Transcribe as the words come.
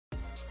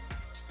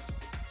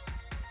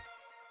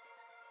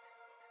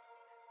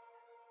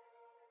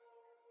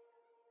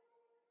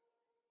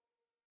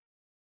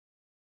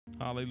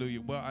Hallelujah.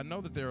 Well, I know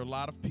that there are a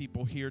lot of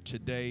people here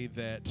today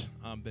that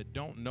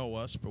don't know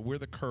us, but we're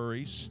the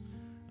Currys.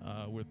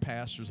 We're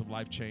pastors of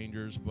Life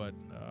Changers, but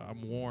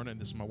I'm Warren, and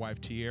this is my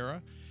wife,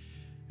 Tiara.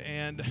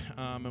 And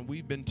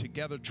we've been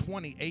together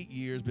 28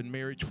 years, been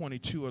married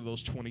 22 of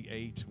those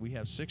 28. We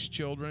have 6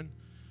 children,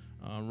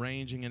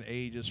 ranging in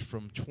ages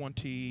from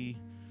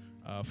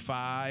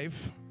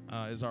 25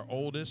 is our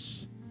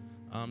oldest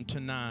to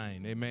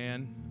 9.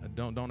 Amen.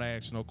 Don't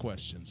ask no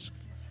questions.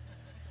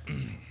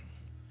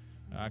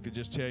 I could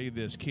just tell you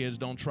this: kids,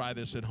 don't try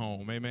this at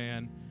home.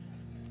 Amen.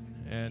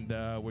 And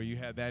where you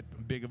have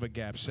that big of a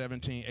gap,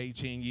 17,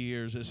 18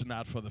 years, it's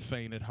not for the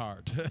faint at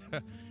heart.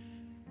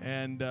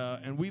 And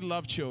we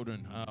love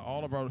children.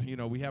 All of our,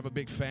 we have a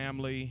big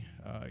family,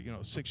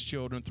 6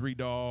 children, 3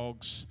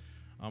 dogs.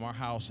 Our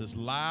house is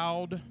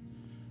loud.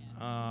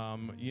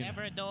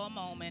 Never a dull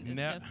moment. It's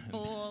just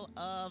full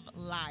of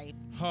life.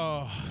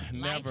 Oh,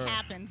 never. Life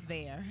happens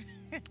there.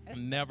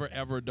 Never,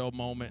 ever a dull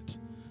moment.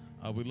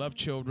 We love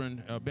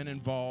children, been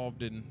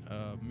involved in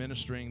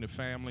ministering to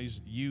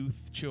families,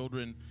 youth,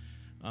 children,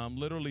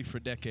 literally for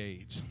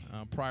decades.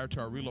 Prior to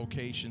our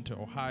relocation to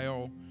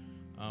Ohio,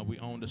 we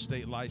owned a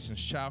state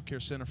licensed child care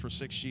center for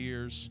 6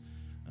 years,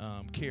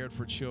 cared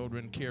for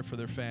children, cared for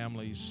their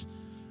families,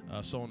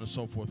 so on and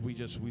so forth. We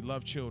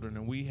love children,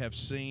 and we have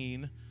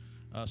seen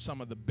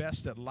some of the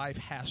best that life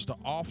has to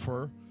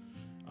offer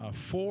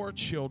for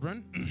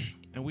children,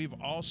 and we've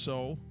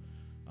also,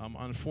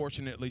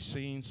 unfortunately,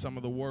 seen some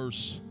of the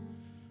worst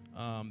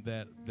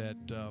that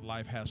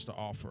life has to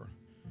offer.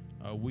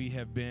 We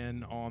have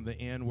been on the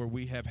end where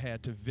we have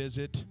had to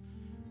visit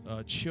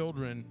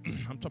children,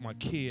 I'm talking about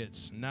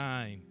kids,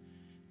 9,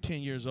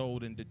 10 years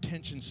old, in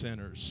detention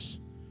centers,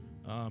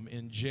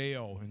 in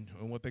jail, and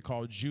what they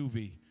call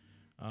juvie.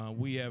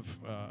 We have,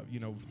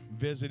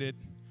 visited,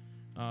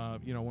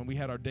 when we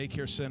had our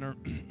daycare center,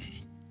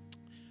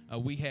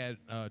 we had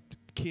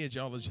kids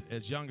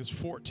as young as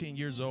 14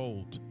 years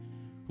old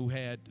who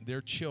had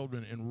their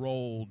children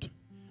enrolled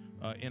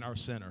in our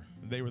center.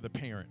 They were the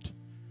parent.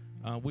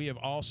 We have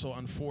also,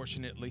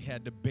 unfortunately,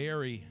 had to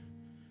bury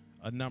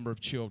a number of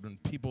children,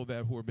 people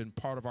who have been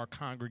part of our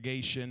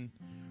congregation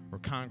or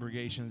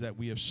congregations that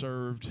we have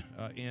served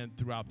in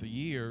throughout the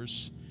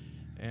years,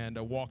 and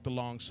walked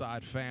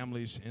alongside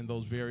families in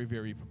those very,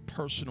 very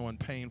personal and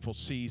painful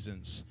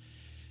seasons.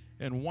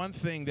 And one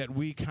thing that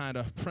we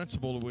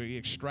we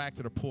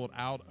extracted or pulled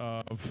out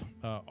of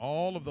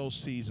all of those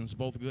seasons,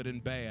 both good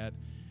and bad,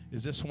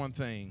 is this one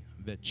thing: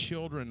 that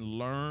children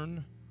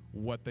learn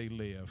what they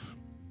live.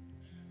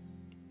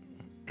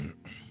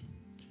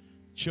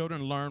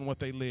 Children learn what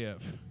they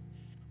live.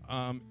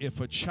 If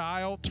a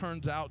child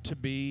turns out to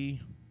be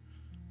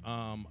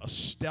a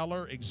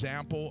stellar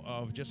example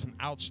of just an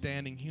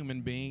outstanding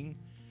human being,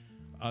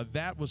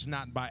 that was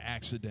not by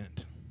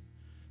accident.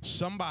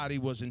 Somebody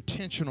was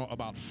intentional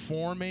about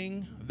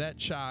forming that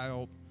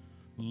child,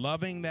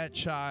 loving that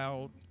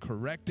child,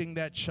 correcting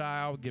that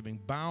child, giving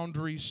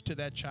boundaries to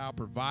that child,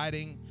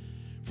 providing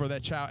for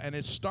that child. And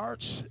it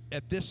starts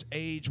at this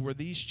age where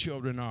these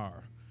children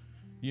are,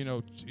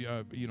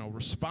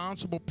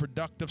 responsible,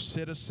 productive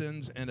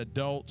citizens and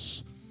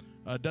adults.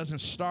 Doesn't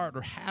start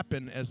or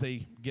happen as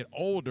they get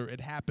older.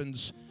 It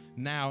happens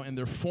now in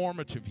their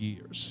formative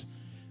years.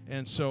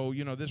 And so,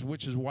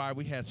 which is why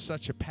we had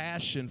such a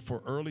passion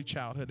for early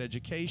childhood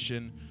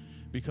education,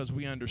 because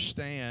we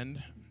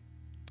understand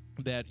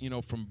that,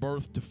 from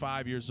birth to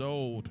 5 years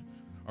old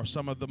are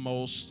some of the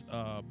most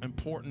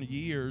important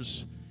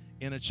years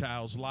in a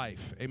child's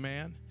life.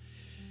 Amen.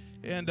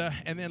 And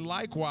then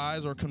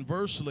likewise, or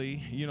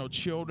conversely,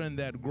 children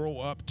that grow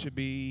up to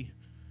be,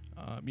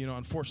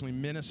 unfortunately,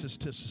 menaces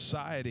to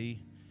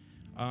society,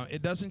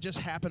 it doesn't just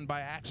happen by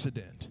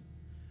accident.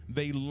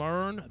 They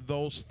learn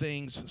those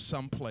things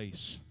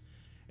someplace.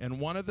 And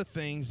one of the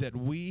things that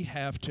we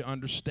have to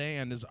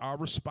understand is our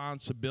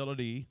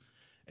responsibility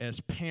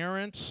as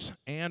parents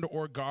and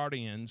or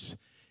guardians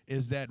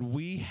is that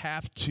we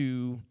have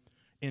to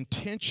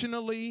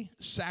intentionally,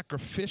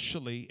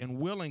 sacrificially, and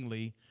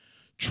willingly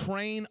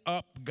train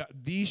up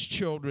these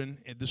children,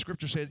 the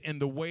scripture says, in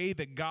the way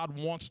that God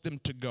wants them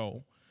to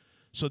go,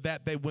 so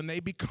that when they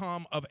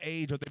become of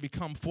age or they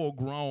become full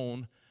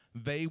grown,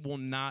 they will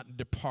not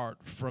depart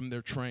from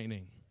their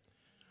training.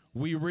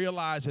 We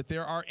realize that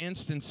there are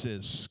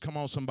instances, come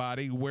on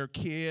somebody, where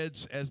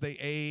kids, as they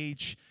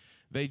age,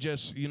 they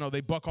just, they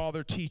buck all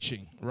their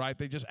teaching, right?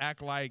 They just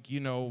act like,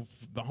 the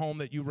home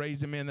that you raised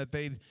them in, that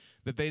they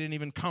didn't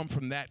even come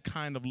from that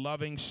kind of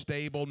loving,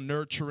 stable,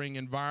 nurturing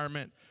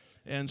environment.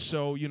 And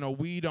so,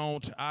 we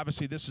don't,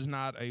 obviously this is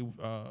not a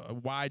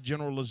wide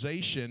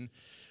generalization,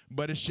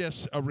 but it's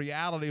just a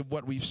reality of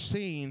what we've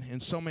seen in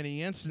so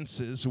many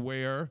instances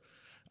where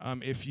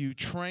if you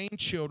train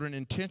children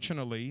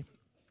intentionally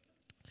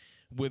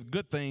with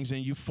good things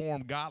and you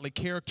form godly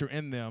character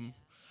in them,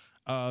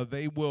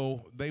 they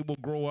will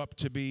grow up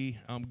to be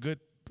good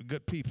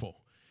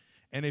people.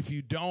 And if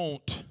you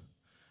don't,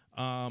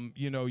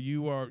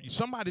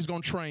 somebody's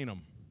going to train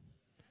them.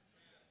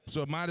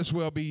 So it might as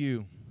well be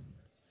you.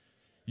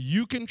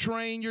 You can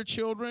train your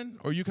children,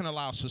 or you can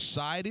allow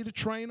society to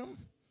train them.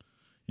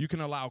 You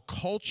can allow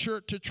culture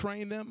to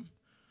train them.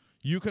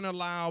 You can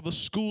allow the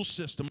school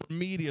system,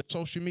 media,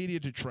 social media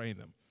to train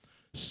them.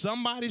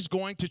 Somebody's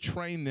going to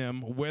train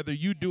them whether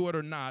you do it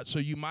or not, so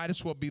you might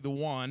as well be the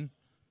one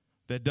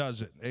that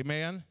does it.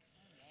 Amen?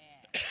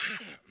 Amen.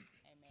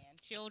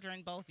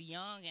 Children, both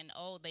young and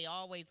old, they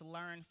always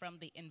learn from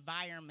the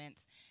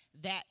environments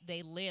that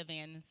they live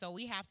in. So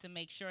we have to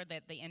make sure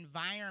that the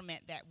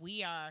environment that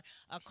we are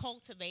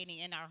cultivating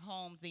in our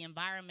homes, the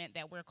environment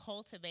that we're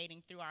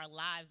cultivating through our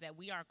lives, that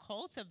we are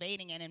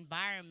cultivating an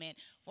environment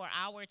for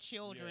our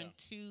children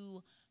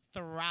to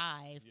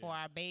thrive, for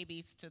our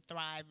babies to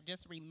thrive,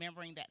 just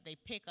remembering that they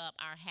pick up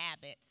our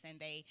habits and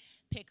they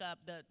pick up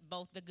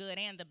both the good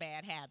and the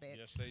bad habits.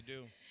 Yes, they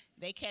do.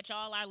 They catch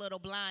all our little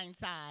blind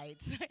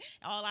sides,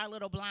 all our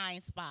little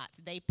blind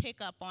spots. They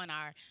pick up on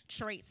our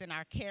traits and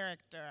our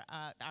character,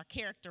 our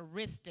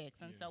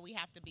characteristics. And so we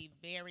have to be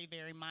very,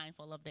 very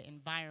mindful of the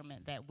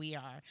environment that we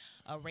are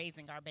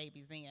raising our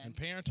babies in. And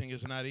parenting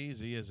is not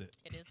easy, is it?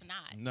 It is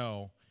not.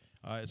 No,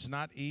 it's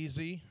not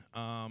easy,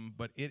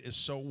 but it is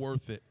so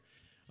worth it.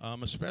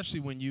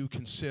 Especially when you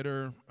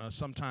consider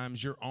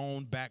sometimes your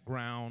own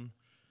background,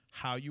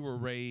 how you were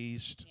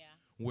raised,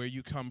 where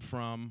you come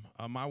from.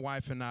 My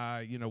wife and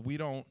I, we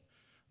don't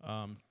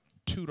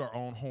toot our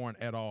own horn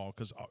at all,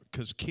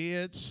 because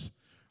kids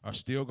are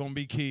still going to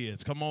be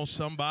kids. Come on,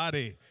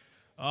 somebody.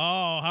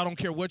 Oh, I don't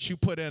care what you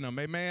put in them.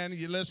 Amen.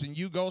 You listen,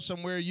 you go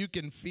somewhere, you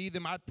can feed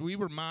them. We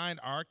remind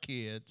our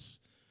kids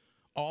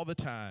all the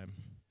time,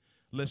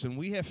 listen,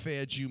 we have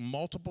fed you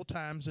multiple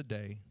times a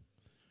day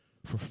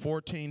for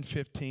 14,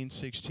 15,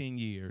 16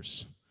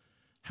 years.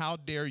 How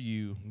dare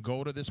you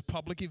go to this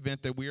public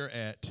event that we are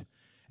at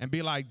and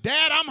be like,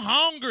 Dad, I'm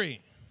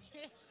hungry.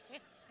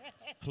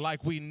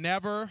 Like we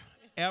never,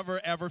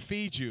 ever, ever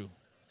feed you.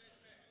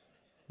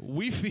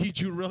 We feed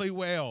you really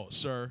well,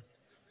 sir.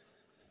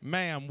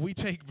 Ma'am, we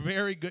take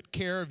very good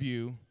care of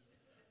you.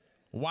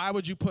 Why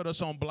would you put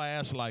us on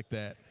blast like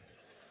that?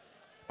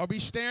 Or be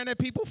staring at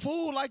people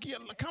food like,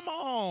 come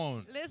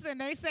on. Listen,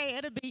 they say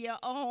it'll be your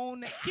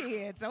own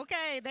kids,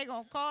 okay? They're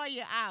going to call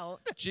you out.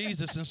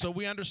 Jesus, and so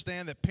we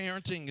understand that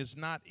parenting is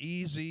not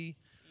easy,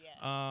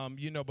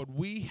 but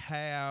we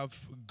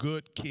have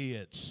good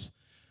kids.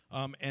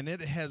 And it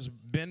has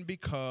been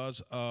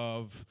because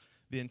of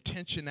the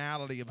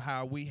intentionality of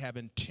how we have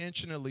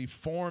intentionally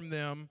formed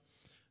them,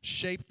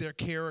 shaped their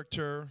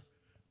character,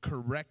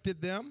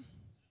 corrected them.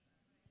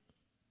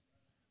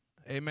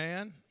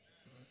 Amen.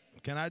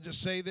 Can I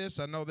just say this?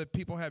 I know that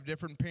people have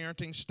different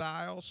parenting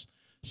styles.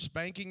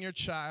 Spanking your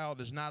child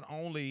is not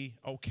only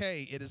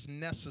okay, it is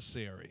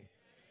necessary.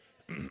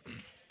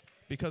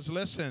 Because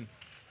listen,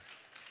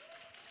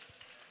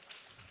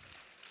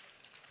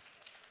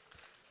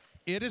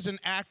 it is an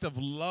act of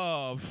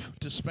love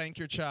to spank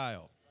your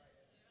child.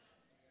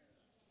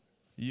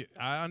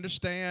 I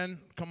understand,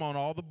 come on,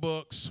 all the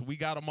books, we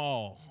got them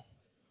all.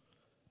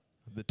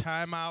 The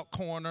timeout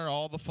corner,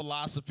 all the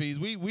philosophies,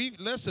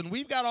 listen,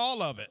 we've got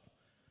all of it.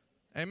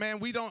 Amen.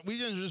 We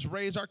didn't just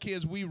raise our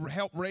kids, we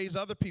help raise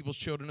other people's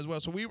children as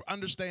well. So we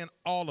understand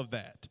all of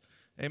that.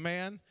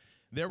 Amen.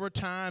 There were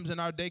times in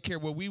our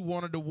daycare where we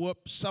wanted to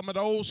whoop some of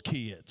those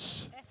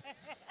kids.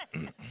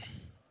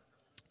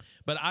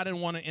 But I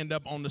didn't want to end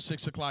up on the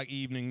 6 o'clock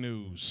evening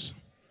news.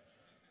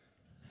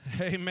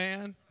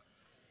 Amen.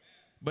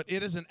 But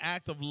it is an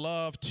act of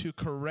love to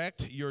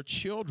correct your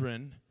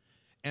children,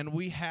 and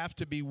we have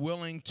to be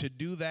willing to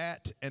do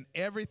that and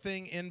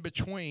everything in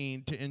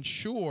between to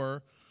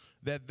ensure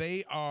that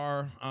they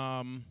are,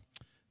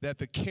 that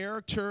the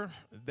character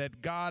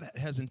that God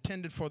has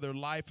intended for their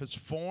life is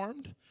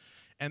formed,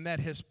 and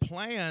that his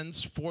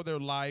plans for their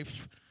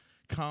life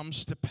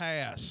comes to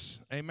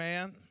pass.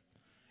 Amen?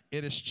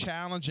 It is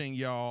challenging,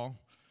 y'all,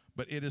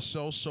 but it is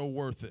so, so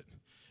worth it.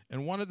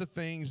 And one of the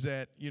things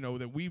that,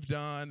 that we've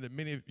done, that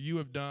many of you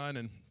have done,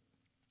 and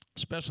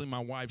especially my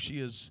wife, she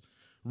has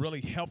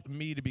really helped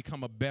me to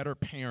become a better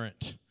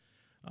parent.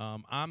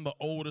 I'm the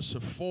oldest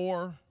of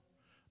 4.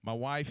 My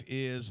wife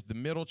is the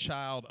middle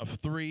child of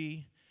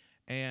 3,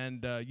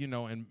 and,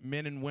 and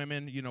men and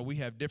women, we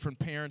have different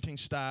parenting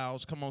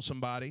styles. Come on,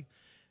 somebody.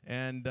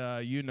 And,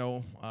 a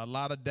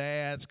lot of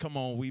dads, come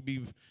on, we're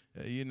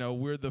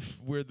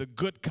the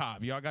good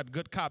cop. Y'all got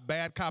good cop,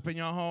 bad cop in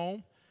your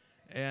home?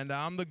 And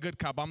I'm the good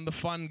cop. I'm the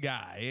fun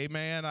guy.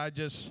 Amen. I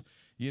just,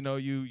 you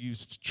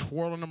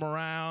twirling them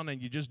around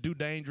and you just do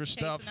dangerous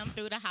stuff. Chasing them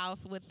through the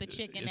house with the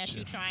chicken that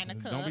you're trying to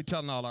cook. Don't be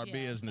telling all our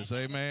business.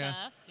 Amen.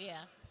 Yeah.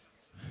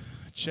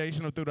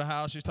 Chasing them through the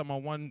house. She's talking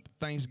about one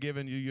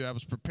Thanksgiving, I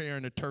was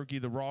preparing the turkey,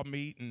 the raw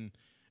meat, and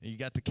you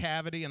got the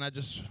cavity, and I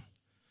just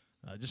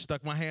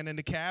stuck my hand in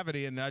the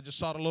cavity, and I just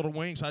saw the little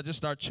wings. So I just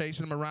started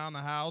chasing them around the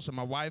house, and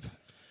my wife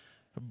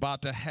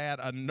about to had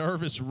a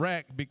nervous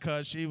wreck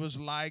because she was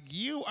like,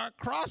 "You are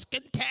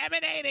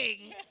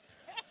cross-contaminating."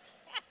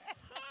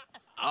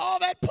 All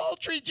that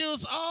poultry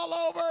juice all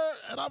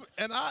over,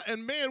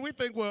 and man, we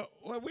think, well,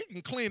 we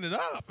can clean it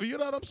up. You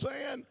know what I'm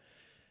saying?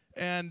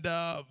 And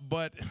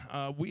but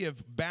we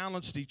have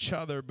balanced each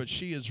other, but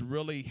she has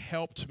really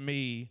helped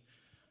me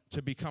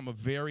to become a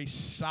very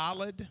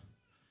solid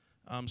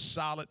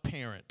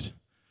parent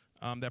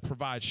that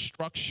provides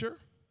structure.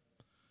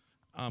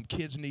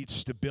 Kids need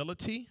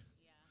stability.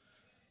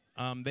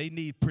 They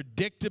need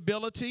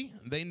predictability.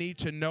 They need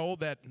to know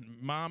that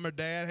mom or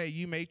dad, hey,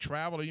 you may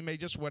travel or you may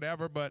just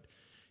whatever, but,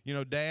 you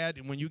know,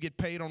 Dad, when you get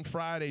paid on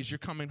Fridays, you're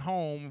coming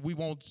home. We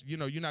won't, you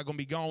know, you're not going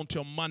to be gone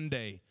till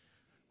Monday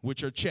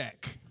with your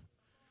check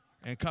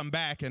and come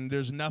back and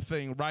there's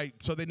nothing, right?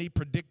 So they need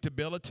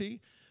predictability.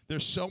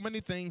 There's so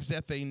many things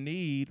that they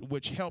need,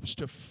 which helps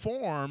to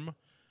form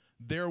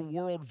their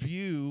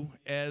worldview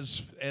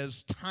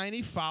as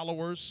tiny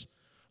followers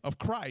of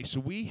Christ.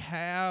 We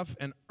have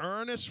an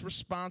earnest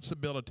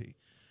responsibility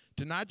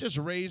to not just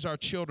raise our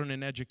children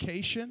in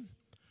education,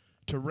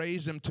 to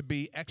raise them to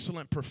be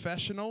excellent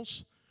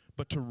professionals,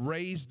 but to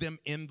raise them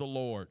in the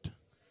Lord.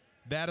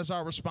 That is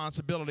our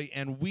responsibility,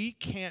 and we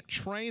can't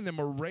train them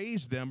or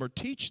raise them or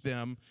teach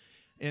them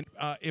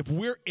if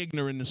we're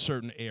ignorant in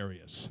certain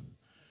areas.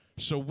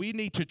 So we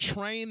need to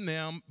train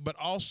them, but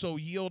also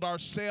yield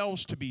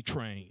ourselves to be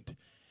trained.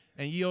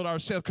 And yield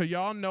ourselves, because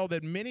y'all know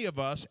that many of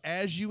us,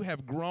 as you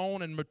have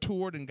grown and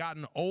matured and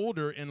gotten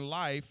older in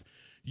life,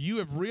 you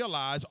have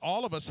realized,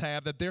 all of us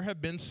have, that there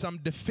have been some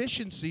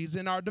deficiencies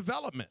in our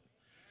development.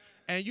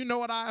 And you know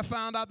what I have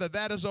found out?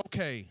 That is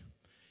okay.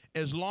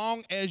 As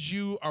long as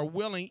you are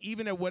willing,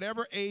 even at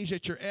whatever age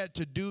that you're at,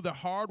 to do the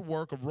hard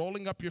work of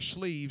rolling up your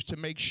sleeves to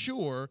make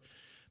sure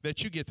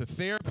that you get the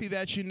therapy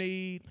that you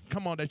need.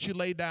 Come on, that you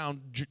lay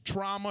down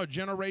trauma,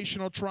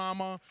 generational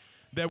trauma,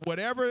 that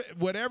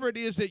whatever it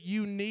is that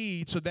you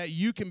need so that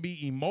you can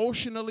be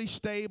emotionally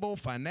stable,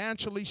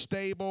 financially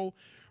stable,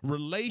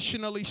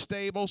 relationally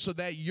stable, so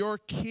that your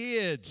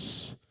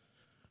kids,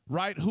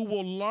 right, who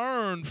will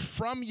learn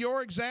from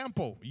your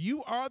example.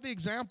 You are the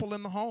example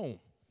in the home.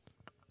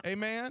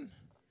 Amen?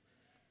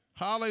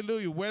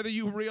 Hallelujah. Whether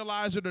you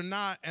realize it or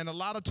not, and a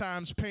lot of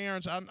times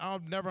parents,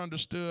 I've never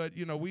understood,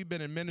 you know, we've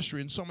been in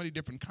ministry in so many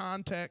different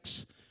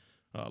contexts.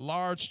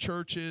 Large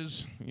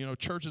churches, you know,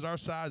 churches our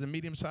size, and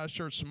medium-sized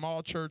church,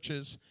 small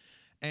churches.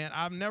 And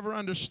we've never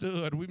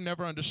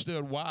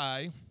understood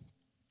why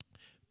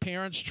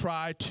parents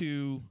try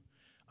to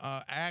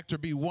act or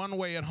be one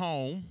way at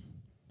home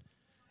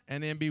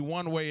and then be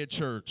one way at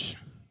church.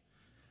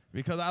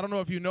 Because I don't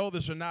know if you know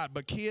this or not,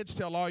 but kids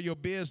tell all your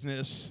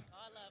business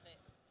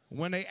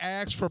when they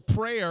ask for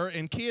prayer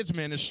in kids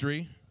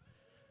ministry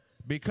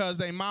because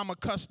their mama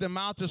cussed them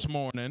out this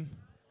morning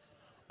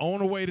on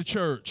the way to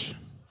church.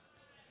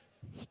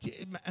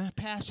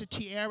 Pastor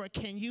Tiara,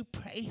 can you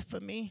pray for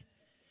me?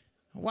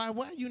 Why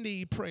you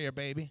need prayer,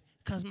 baby?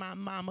 Because my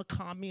mama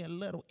called me a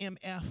little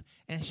MF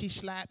and she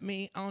slapped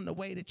me on the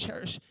way to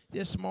church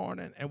this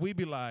morning. And we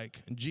be like,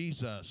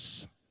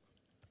 Jesus.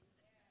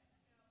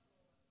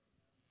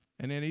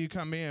 And then you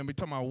come in, we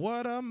talking about,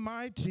 what a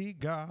mighty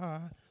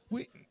God.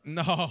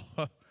 No,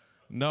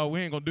 we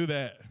ain't going to do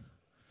that.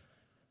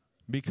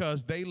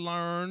 Because they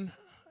learn,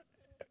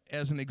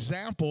 as an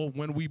example,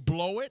 when we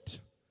blow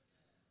it,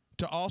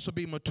 to also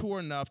be mature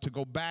enough to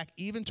go back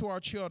even to our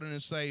children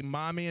and say,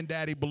 Mommy and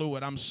Daddy blew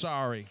it. I'm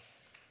sorry.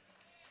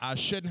 I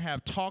shouldn't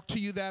have talked to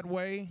you that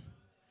way.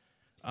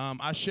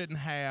 I shouldn't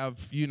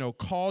have,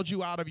 called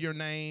you out of your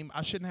name.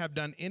 I shouldn't have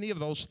done any of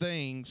those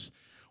things.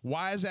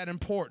 Why is that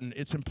important?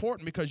 It's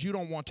important because you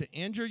don't want to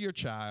injure your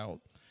child,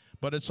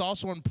 but it's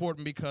also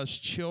important because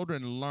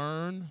children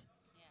learn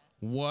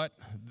what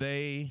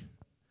they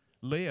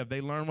live.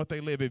 They learn what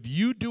they live. If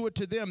you do it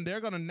to them,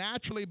 they're going to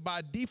naturally,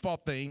 by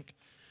default, think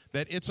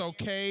that it's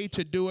okay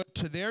to do it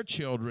to their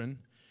children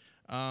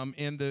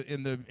in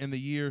the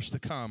years to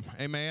come.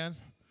 Amen.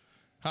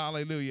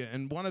 Hallelujah.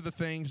 And one of the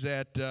things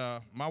that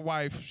my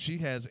wife, she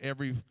has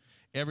every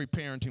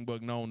parenting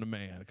book known to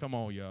man. Come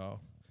on, y'all.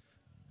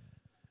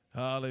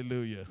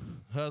 Hallelujah.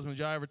 Husbands,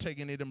 y'all ever take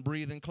any of them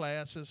breathing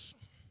classes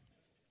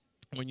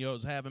when you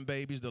was having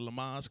babies, the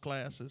Lamaze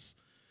classes,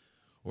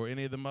 or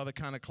any of them other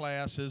kind of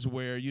classes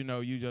where,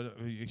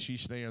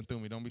 she's staring through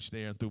me. Don't be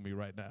staring through me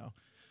right now.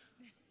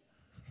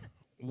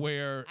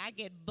 Where I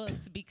get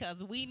books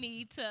because we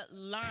need to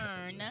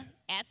learn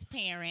as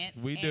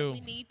parents. We do. We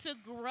need to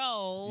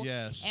grow.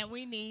 Yes. And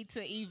we need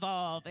to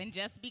evolve. And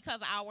just because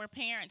our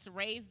parents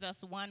raised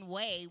us one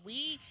way,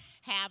 we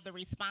have the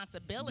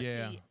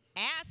responsibility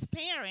as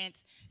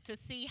parents to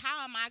see,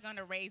 how am I going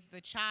to raise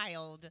the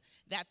child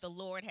that the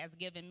Lord has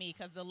given me?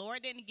 Because the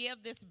Lord didn't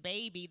give this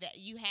baby that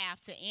you have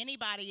to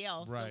anybody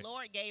else. Right. The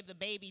Lord gave the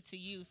baby to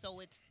you.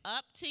 So it's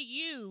up to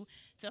you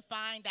to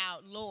find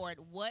out, Lord,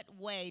 what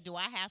way do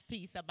I have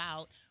peace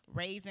about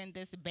raising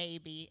this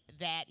baby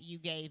that you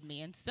gave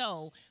me? And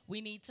so we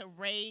need to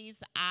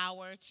raise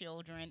our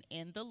children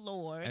in the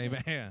Lord.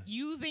 Amen.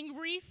 Using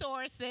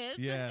resources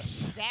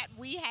that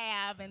we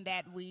have and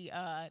that we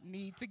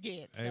need to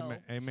get. Amen.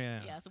 So,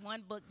 Amen. yes,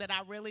 one book that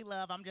I really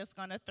love, I'm just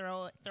going to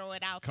throw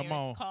it out there.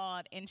 On. It's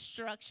called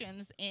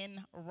Instructions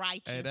in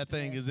Righteousness. Hey, that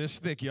thing is this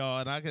thick, y'all,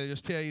 and I can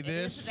just tell you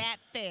this. It is that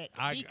thick.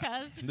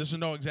 Because this is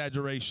no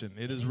exaggeration.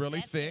 It is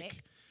really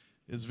thick.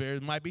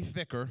 it might be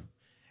thicker.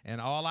 And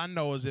all I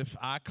know is if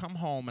I come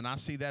home and I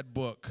see that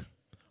book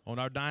on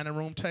our dining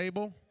room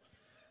table,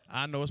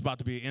 I know it's about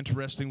to be an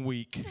interesting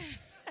week.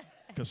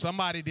 Because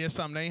somebody did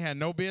something they had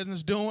no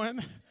business doing.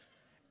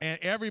 And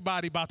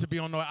everybody about to be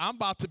on the, I'm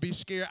about to be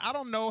scared. I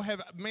don't know,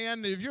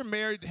 man, if you're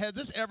married, has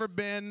this ever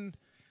been,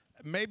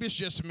 maybe it's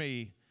just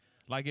me,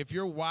 like if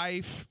your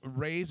wife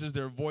raises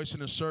their voice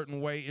in a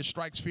certain way, it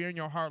strikes fear in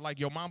your heart like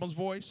your mama's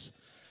voice.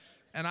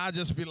 And I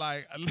just be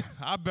like,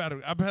 I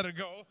better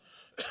go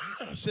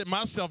sit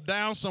myself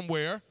down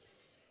somewhere.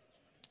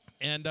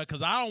 And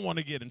because I don't want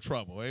to get in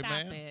trouble. Amen.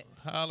 Stop it.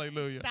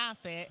 Hallelujah. Stop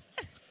it.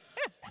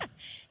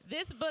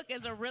 This book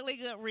is a really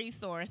good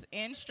resource,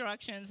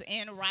 Instructions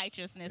in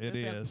Righteousness.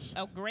 It's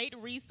a great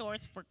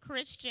resource for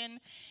Christian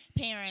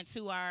parents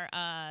who are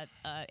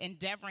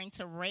endeavoring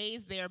to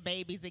raise their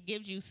babies. It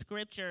gives you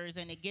scriptures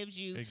and it gives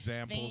you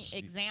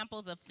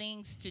examples of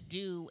things to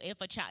do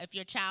if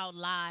your child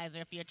lies or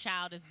if your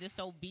child is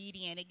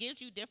disobedient. It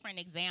gives you different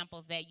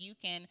examples that you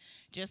can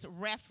just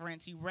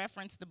reference. You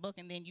reference the book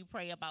and then you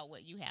pray about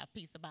what you have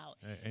peace about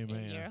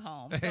in your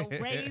home. So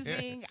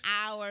raising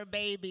our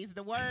babies.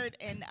 The word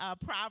in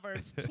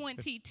Proverbs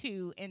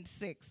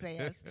 22:6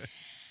 says,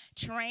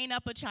 train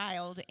up a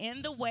child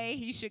in the way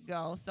he should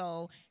go,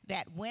 so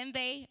that when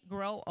they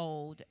grow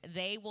old,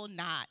 they will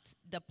not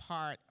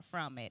depart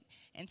from it.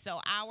 And so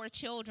our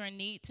children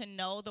need to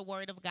know the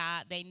word of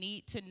God. They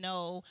need to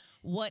know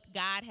what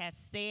God has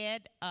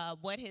said,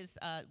 what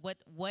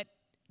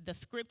the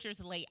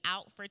scriptures lay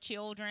out for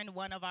children.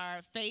 One of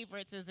our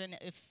favorites is in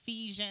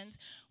Ephesians,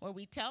 where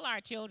we tell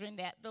our children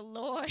that the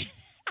Lord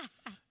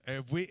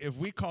If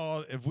we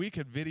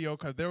could video,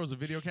 because there was a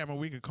video camera,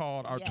 we could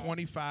call our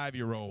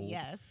 25-year-old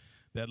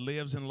that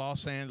lives in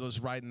Los Angeles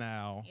right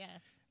now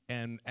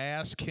and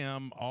ask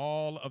him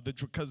all of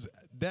because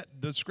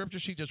the scripture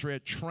she just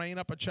read, train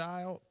up a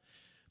child.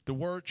 The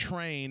word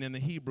train in the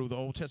Hebrew, the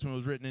Old Testament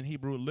was written in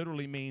Hebrew,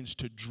 literally means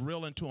to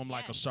drill into him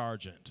like a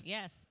sergeant.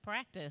 Yes,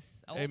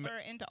 practice over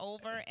and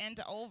over and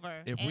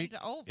over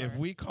over. If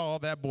we call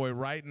that boy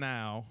right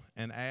now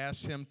and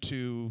ask him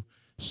to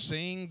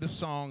sing the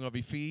song of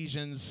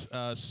Ephesians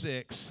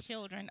 6.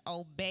 Children,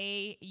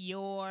 obey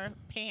your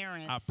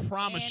parents. I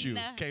promise you,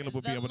 Caleb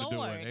will be able to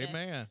do it.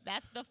 Amen.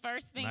 That's the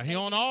first thing. Now, he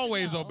don't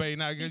always obey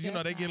now because,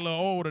 they get a little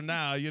older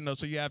now,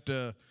 so you have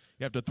to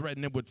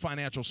threaten them with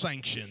financial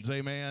sanctions.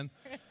 Amen.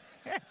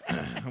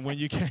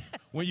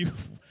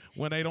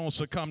 when they don't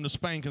succumb to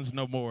spankings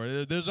no more.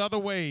 There's other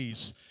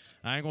ways.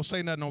 I ain't going to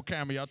say nothing on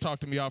camera. Y'all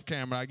talk to me off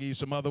camera. I give you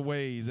some other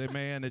ways.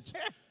 Amen.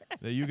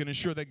 That you can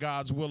ensure that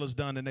God's will is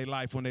done in their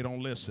life when they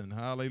don't listen.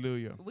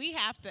 Hallelujah. We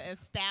have to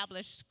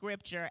establish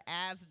Scripture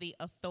as the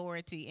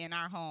authority in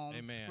our home.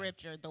 Amen.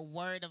 Scripture, the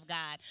Word of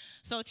God.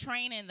 So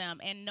training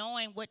them and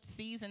knowing what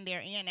season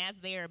they're in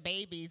as they're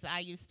babies. I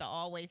used to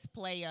always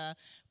play a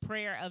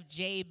Prayer of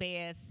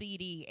Jabez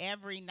CD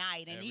every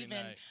night. And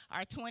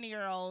our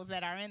 20-year-olds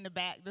that are in the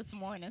back this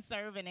morning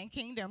serving in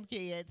Kingdom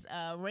Kids,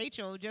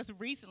 Rachel just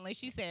recently,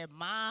 she said,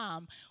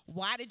 Mom,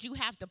 why did you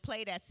have to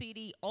play that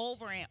CD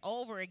over and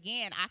over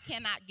again? I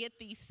cannot get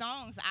these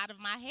songs out of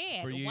my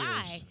head. For years.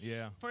 Why?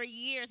 Yeah. For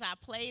years, I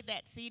played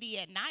that CD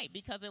at night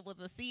because it was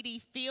a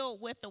CD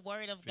filled with the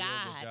Word of God.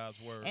 With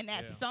God's Word. And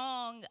that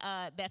song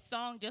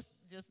just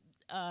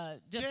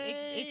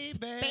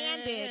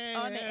expanded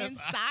on the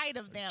inside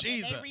of them.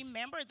 Jesus. And they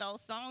remember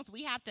those songs.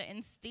 We have to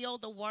instill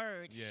the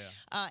Word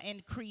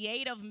in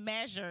creative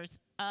measures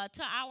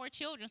to our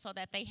children so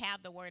that they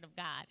have the Word of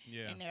God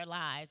in their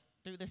lives.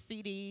 Through the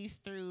CDs,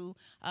 through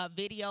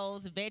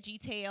videos, Veggie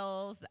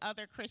Tales,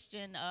 other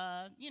Christian,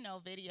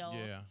 videos.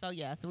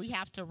 Yeah. So we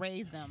have to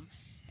raise them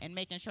and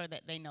making sure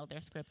that they know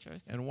their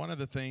scriptures. And one of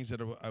the things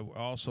that I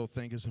also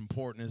think is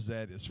important is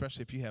that,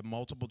 especially if you have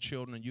multiple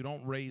children, you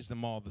don't raise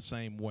them all the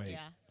same way. Yeah.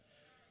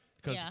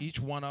 Because each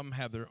one of them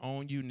have their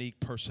own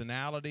unique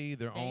personality,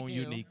 their own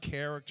unique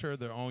character,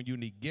 their own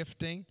unique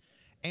gifting,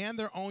 and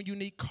their own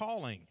unique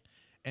calling.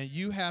 And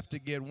you have to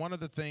get one of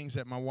the things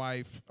that my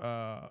wife,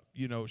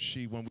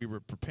 when we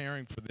were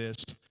preparing for this,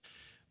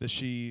 that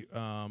she,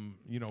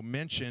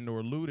 mentioned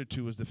or alluded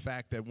to is the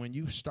fact that when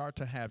you start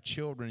to have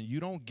children, you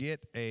don't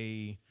get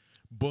a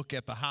book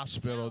at the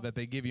hospital that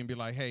they give you and be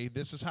like, hey,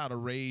 this is how to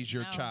raise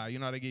your child.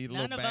 They give you a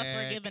little bag. None of us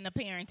were given a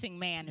parenting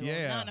manual.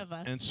 Yeah. None of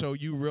us. And so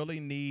you really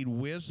need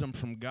wisdom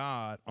from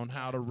God on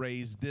how to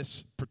raise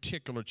this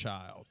particular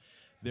child.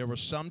 There were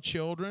some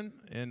children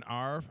in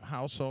our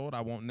household,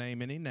 I won't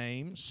name any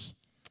names,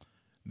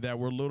 that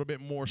were a little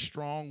bit more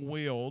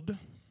strong-willed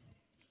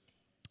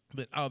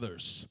than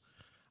others.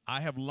 We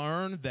have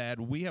learned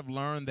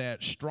that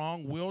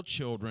strong-willed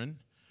children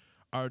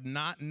are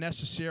not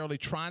necessarily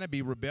trying to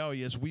be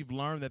rebellious. We've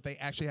learned that they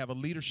actually have a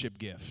leadership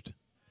gift.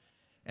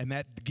 And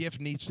that gift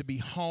needs to be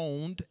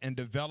honed and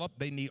developed.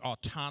 They need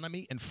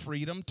autonomy and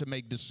freedom to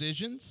make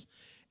decisions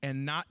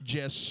and not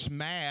just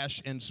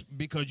smash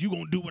because you're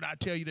going to do what I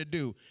tell you to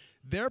do.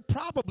 They're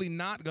probably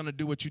not going to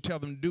do what you tell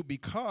them to do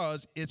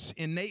because it's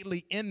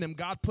innately in them.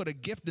 God put a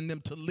gift in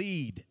them to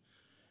lead,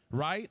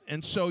 right?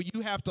 And so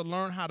you have to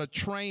learn how to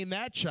train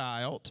that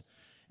child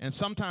And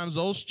sometimes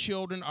those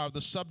children are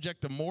the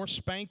subject of more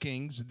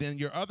spankings than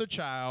your other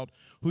child,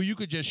 who you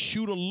could just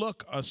shoot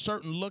a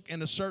certain look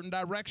in a certain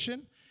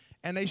direction,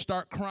 and they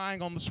start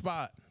crying on the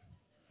spot.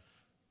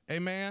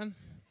 Amen?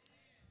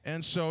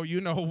 And so,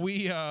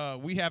 we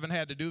haven't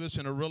had to do this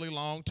in a really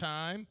long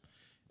time.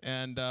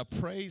 And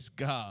praise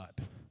God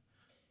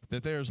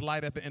that there's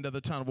light at the end of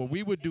the tunnel. Well,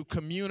 we would do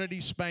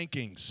community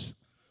spankings.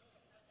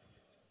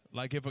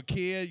 Like if a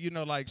kid,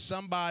 like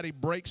somebody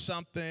breaks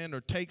something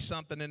or takes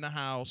something in the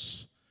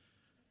house,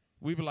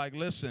 we'd be like,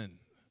 listen,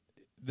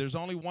 there's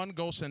only one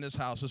ghost in this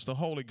house. It's the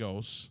Holy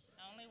Ghost.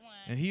 Only one.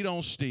 And he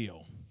don't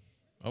steal,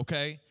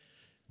 okay?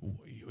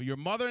 Your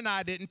mother and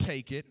I didn't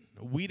take it.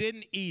 We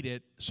didn't eat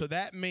it. So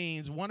that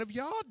means one of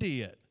y'all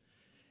did.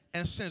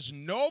 And since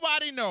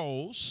nobody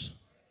knows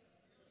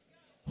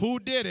who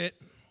did it,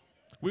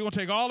 we're going to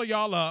take all of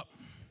y'all up.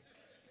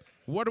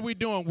 What are we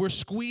doing? We're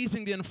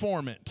squeezing the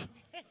informant.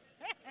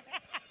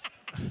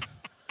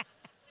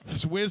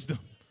 It's wisdom.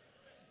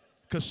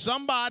 Because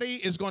somebody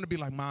is going to be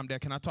like, Mom,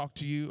 Dad, can I talk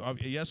to you?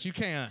 Yes, you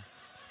can.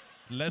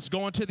 Let's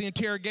go into the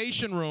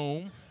interrogation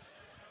room.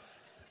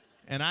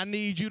 And I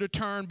need you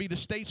to be the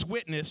state's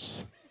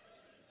witness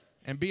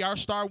and be our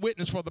star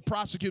witness for the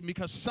prosecutor,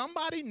 because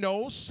somebody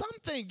knows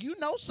something. You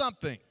know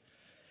something.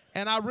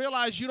 And I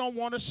realize you don't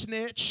want to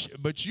snitch,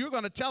 but you're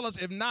going to tell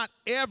us. If not,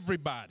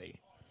 everybody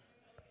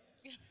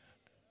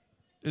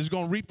is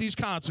going to reap these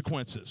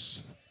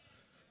consequences.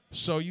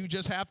 So you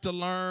just have to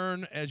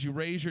learn as you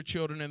raise your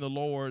children in the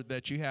Lord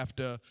that you have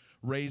to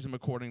raise them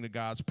according to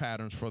God's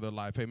patterns for their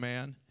life.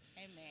 Amen?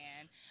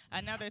 Amen.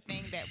 Another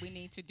thing that we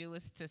need to do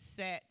is to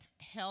set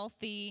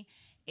healthy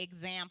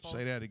examples.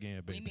 Say that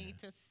again, baby. We need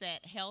to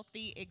set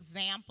healthy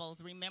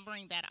examples,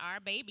 remembering that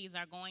our babies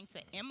are going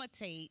to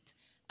imitate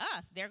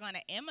us. They're going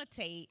to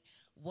imitate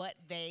what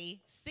they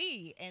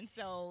see. And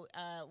so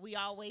we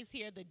always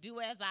hear the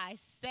do as I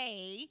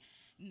say,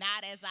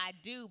 not as I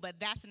do, but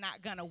that's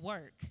not going to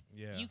work.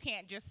 Yeah. You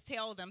can't just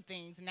tell them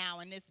things now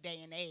in this day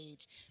and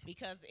age,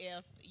 because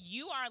if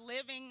you are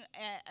living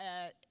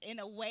in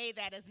a way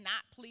that is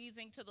not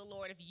pleasing to the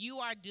Lord, if you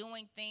are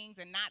doing things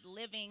and not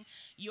living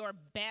your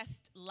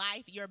best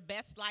life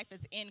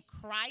is in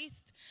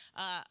Christ,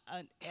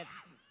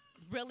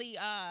 really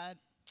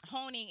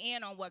honing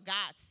in on what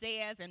God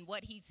says and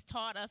what he's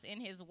taught us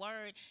in his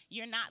word,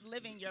 you're not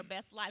living your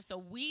best life. So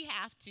we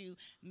have to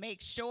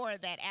make sure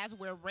that as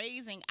we're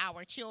raising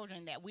our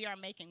children, that we are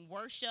making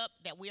worship,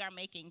 that we are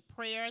making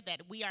prayer,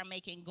 that we are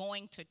making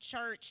going to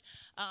church,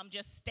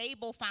 just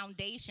stable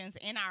foundations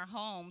in our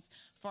homes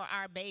for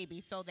our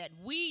babies, so that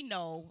we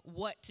know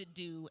what to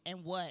do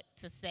and what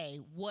to say,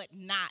 what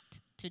not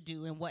to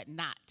do and what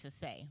not to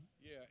say.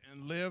 Yeah,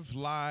 and live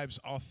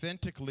lives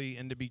authentically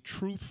and to be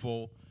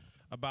truthful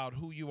about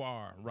who you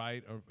are,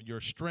 right?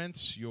 Your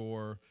strengths,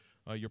 your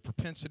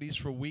propensities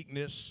for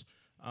weakness,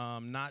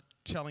 not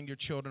telling your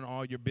children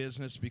all your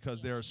business,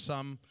 because there are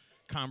some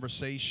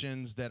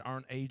conversations that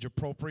aren't age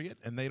appropriate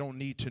and they don't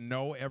need to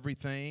know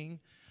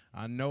everything.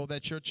 I know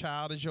that your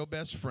child is your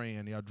best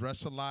friend. Y'all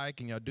dress alike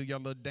and y'all do your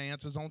little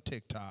dances on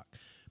TikTok.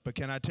 But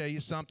can I tell you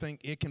something?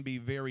 It can be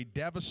very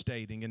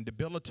devastating and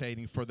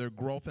debilitating for their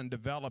growth and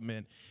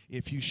development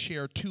if you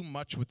share too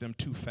much with them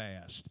too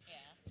fast. Yeah.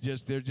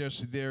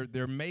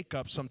 Their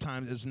makeup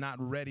sometimes is not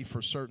ready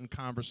for certain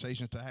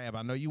conversations to have.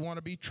 I know you want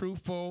to be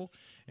truthful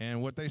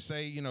and what they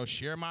say,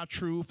 share my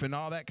truth and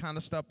all that kind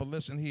of stuff. But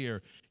listen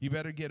here, you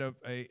better get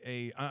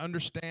a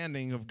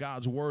understanding of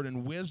God's word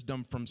and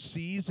wisdom from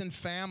seasoned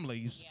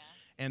families.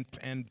 Yeah.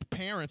 And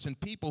parents and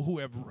people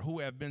who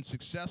have been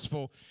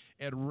successful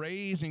at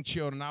raising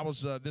children. I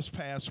was this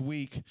past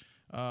week,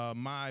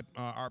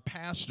 our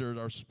pastor,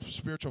 our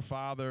spiritual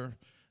father,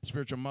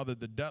 spiritual mother,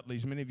 the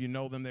Dudleys. Many of you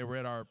know them. They were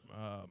at our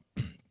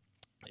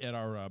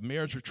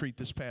marriage retreat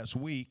this past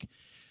week.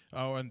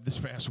 This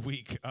past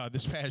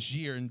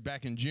year, and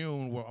back in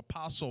June, where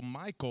Apostle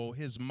Michael,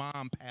 his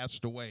mom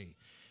passed away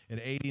at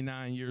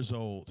 89 years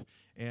old.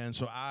 And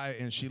so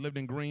she lived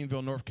in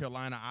Greenville, North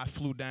Carolina. I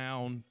flew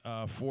down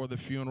for the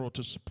funeral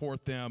to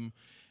support them.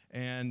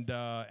 And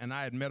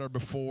I had met her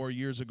before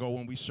years ago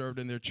when we served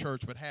in their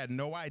church, but had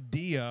no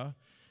idea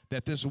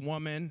that this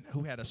woman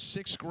who had a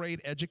 6th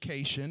grade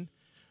education,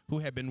 who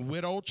had been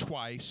widowed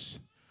twice,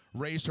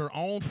 raised her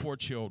own 4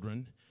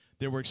 children.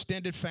 There were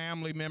extended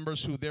family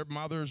members who their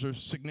mothers or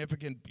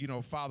significant,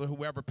 father,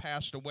 whoever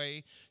passed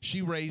away.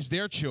 She raised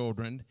their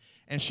children,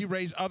 and she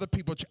raised other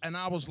people. And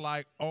I was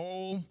like,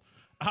 oh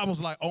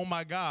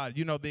my God,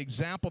 the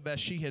example that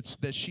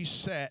she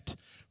set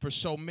for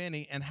so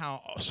many, and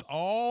how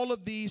all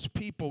of these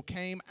people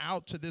came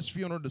out to this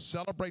funeral to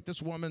celebrate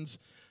this woman's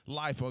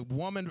life, a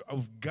woman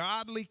of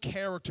godly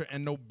character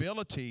and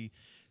nobility,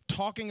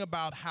 talking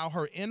about how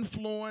her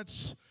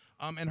influence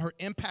and her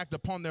impact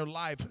upon their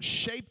life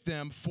shaped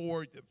them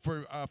for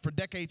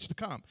decades to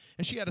come.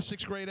 And she had a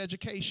 6th grade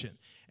education.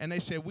 And they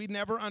said, we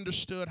never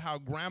understood how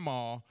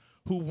grandma,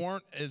 who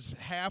weren't as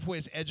halfway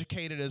as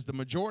educated as the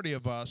majority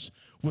of us,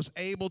 was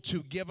able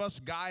to give us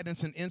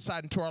guidance and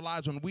insight into our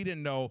lives when we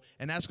didn't know,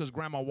 and that's because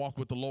grandma walked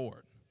with the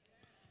Lord.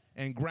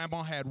 and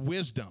grandma had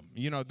wisdom.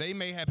 You know, they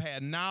may have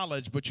had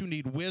knowledge, but you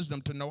need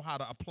wisdom to know how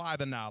to apply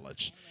the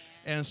knowledge.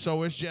 Amen. And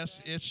so it's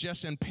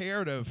just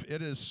imperative.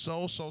 It is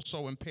so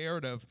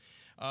imperative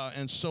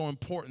and so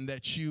important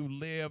that you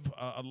live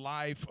a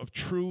life of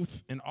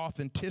truth and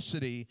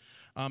authenticity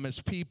as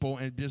people,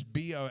 and just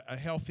be a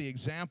healthy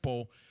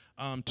example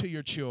to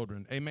your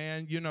children.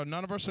 Amen. You know,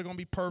 none of us are going to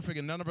be perfect,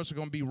 and none of us are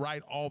going to be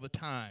right all the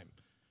time.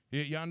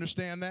 You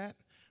understand that?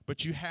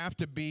 But you have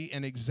to be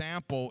an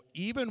example,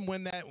 even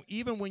when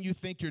you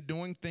think you're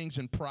doing things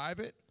in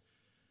private,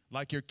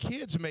 like your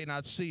kids may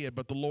not see it,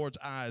 but the Lord's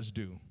eyes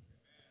do.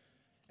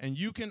 And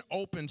you can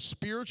open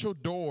spiritual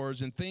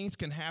doors, and things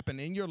can happen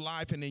in your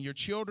life and in your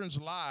children's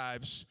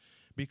lives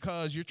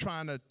because you're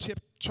trying to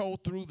tiptoe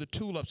through the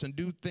tulips and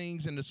do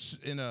things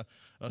in a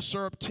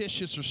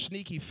surreptitious or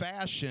sneaky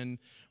fashion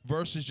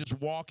versus just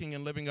walking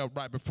and living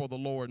upright before the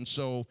Lord. And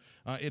so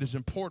it is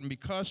important,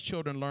 because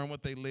children learn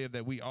what they live,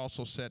 that we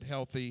also set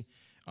healthy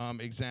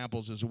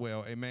examples as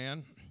well.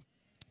 Amen.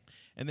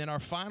 And then our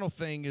final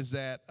thing is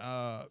that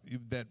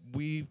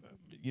we,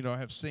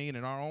 have seen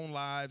in our own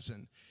lives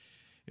and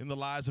in the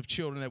lives of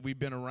children that we've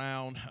been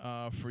around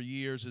for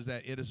years, is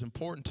that it is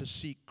important to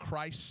seek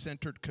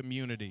Christ-centered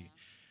community.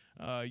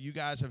 You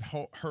guys have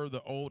heard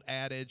the old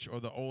adage or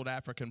the old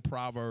African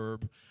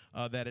proverb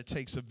that it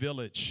takes a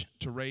village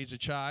to raise a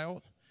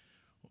child.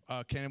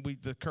 Can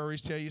the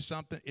Currys tell you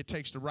something? It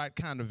takes the right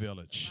kind of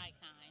village. The right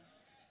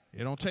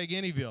kind. It don't take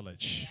any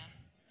village.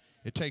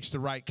 Yeah. It takes the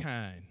right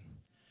kind.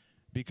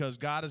 Because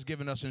God has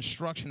given us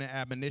instruction and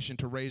admonition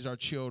to raise our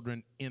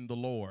children in the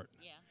Lord.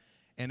 Yeah.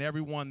 And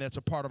everyone that's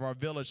a part of our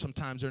village,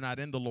 sometimes they're not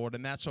in the Lord,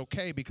 and that's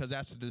okay, because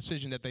that's the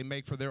decision that they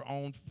make for their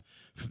own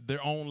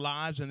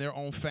lives and their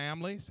own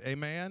families.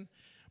 Amen.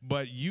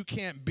 But you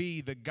can't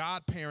be the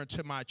godparent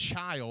to my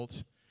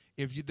child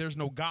if there's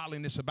no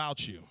godliness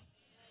about you.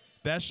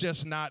 That's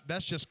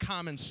just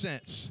common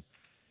sense.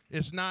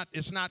 It's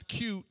not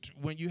cute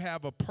when you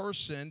have a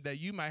person that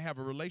you might have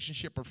a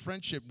relationship or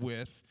friendship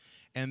with,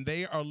 and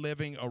they are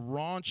living a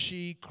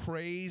raunchy,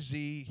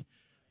 crazy,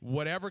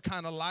 whatever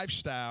kind of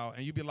lifestyle,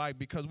 and you be like,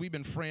 because we've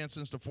been friends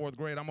since the 4th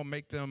grade, I'm gonna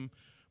make them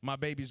my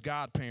baby's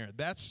godparent.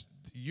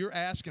 You're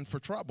asking for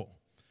trouble,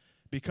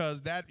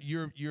 because that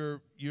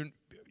you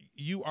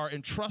are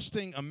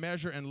entrusting a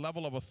measure and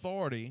level of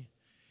authority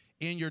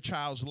in your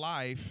child's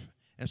life.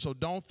 And so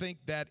don't think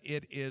that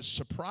it is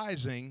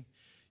surprising,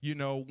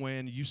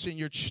 when you send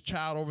your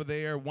child over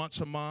there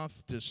once a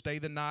month to stay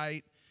the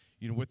night,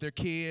 with their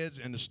kids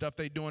and the stuff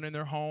they're doing in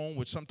their home,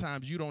 which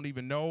sometimes you don't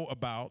even know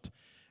about.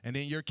 And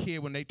then your kid,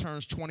 when they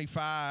turns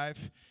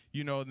 25, they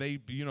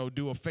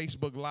do a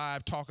Facebook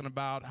Live talking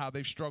about how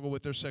they've struggled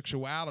with their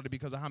sexuality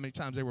because of how many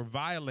times they were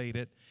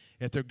violated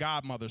at their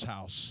godmother's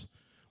house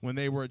when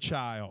they were a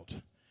child.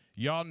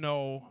 Y'all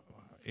know,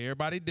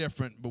 everybody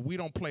different, but we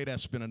don't play that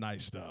spend a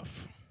night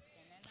stuff.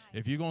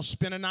 If you're going to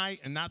spend a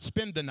night and not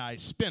spend the night,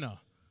 spinner.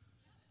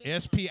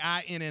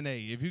 S-P-I-N-N-A.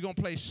 If you're going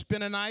to play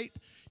spend a night,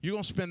 you're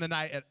going to spend the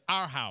night at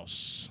our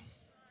house.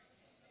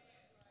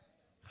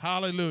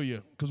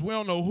 Hallelujah. Because we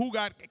don't know who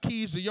got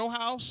keys to your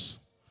house,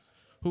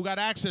 who got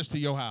access to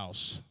your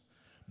house.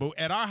 But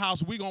at our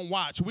house, we're going to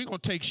watch. We're going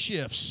to take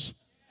shifts.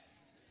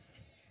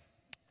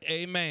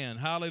 Amen.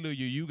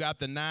 Hallelujah. You got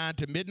the 9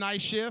 to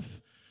midnight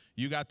shift.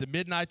 You got the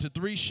midnight to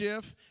 3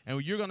 shift. And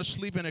you're going to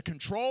sleep in a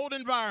controlled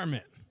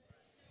environment.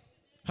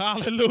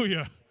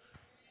 Hallelujah.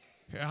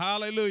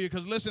 Hallelujah.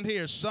 Because listen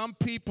here, some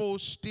people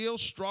still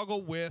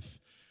struggle with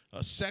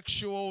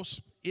sexual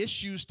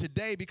issues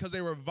today because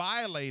they were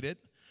violated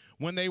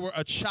when they were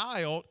a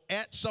child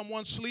at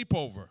someone's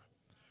sleepover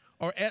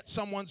or at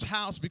someone's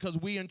house because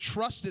we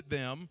entrusted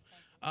them,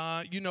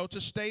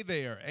 to stay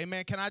there.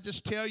 Amen. Can I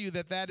just tell you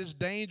that is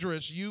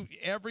dangerous?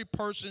 Every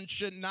person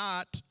should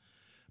not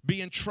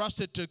be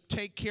entrusted to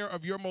take care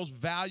of your most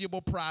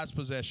valuable prized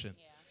possession.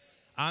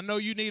 Yeah. I know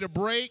you need a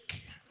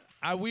break.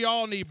 We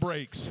all need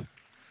breaks.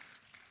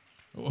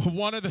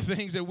 One of the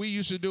things that we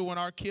used to do when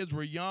our kids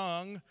were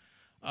young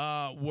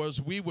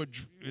was we would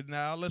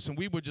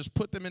just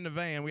put them in the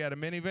van. We had a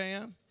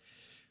minivan,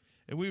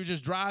 and we would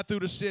just drive through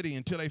the city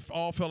until they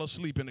all fell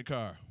asleep in the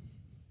car.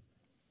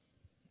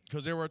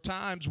 Because there were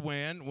times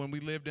when we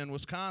lived in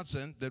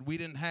Wisconsin that we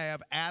didn't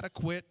have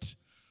adequate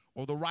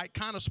or the right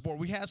kind of support.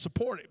 We had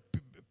support,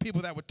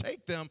 people that would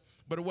take them,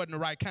 but it wasn't the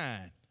right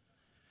kind.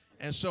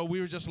 And so we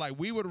were just like,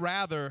 we would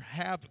rather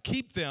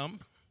keep them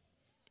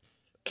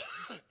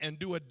and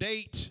do a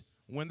date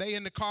when they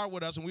in the car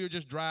with us, and we would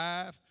just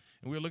drive,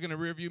 and we would look in the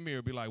rearview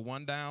mirror, be like,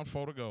 1 down,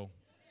 4 to go.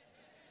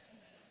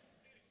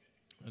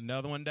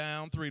 Another one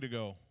down, 3 to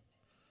go.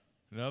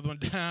 Another one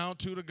down,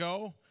 2 to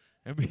go.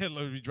 And be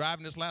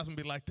driving this last one,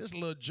 be like, this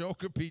little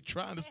joker be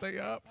trying to stay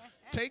up.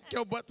 Take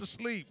your butt to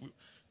sleep.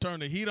 Turn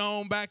the heat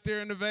on back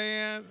there in the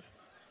van,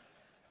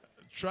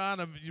 trying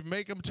to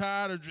make them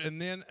tired,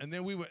 and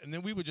then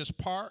we would just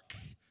park.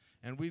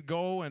 And we'd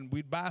go and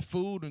we'd buy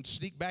food and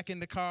sneak back in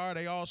the car.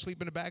 They all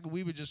sleep in the back, and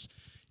we would just,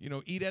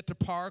 eat at the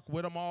park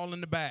with them all in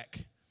the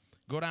back.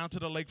 Go down to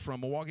the lakefront.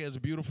 Milwaukee has a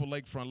beautiful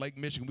lakefront, Lake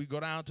Michigan. We go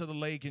down to the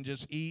lake and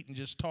just eat and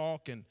just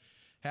talk and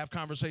have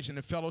conversation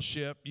and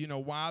fellowship,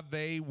 while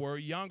they were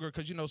younger.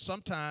 Because,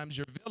 sometimes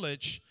your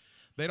village,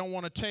 they don't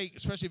want to take,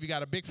 especially if you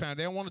got a big family,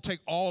 they don't want to take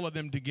all of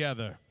them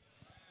together.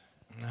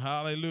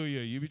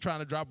 Hallelujah. You be trying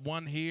to drop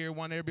one here,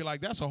 one there, be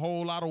like, that's a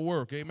whole lot of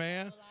work.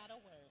 Amen. A lot of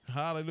work.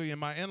 Hallelujah.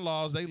 My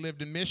in-laws, they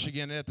lived in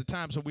Michigan at the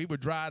time, so we would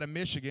drive to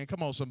Michigan.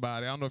 Come on,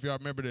 somebody. I don't know if y'all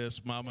remember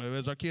this, Mama.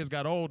 As our kids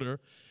got older,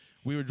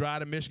 we would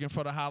drive to Michigan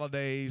for the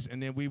holidays,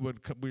 and then we were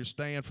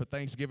staying for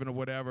Thanksgiving or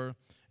whatever,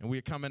 and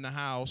we'd come in the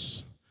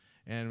house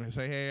and we'd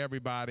say, hey,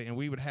 everybody, and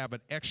we would have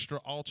an extra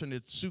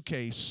alternate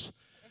suitcase,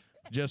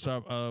 just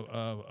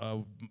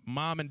a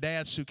mom and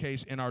dad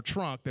suitcase in our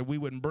trunk that we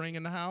wouldn't bring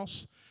in the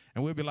house,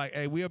 and we'd be like,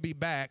 hey, we'll be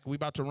back. We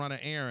about to run an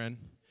errand.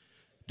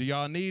 Do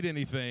y'all need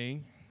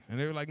anything? And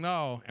they were like,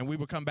 no, and we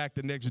would come back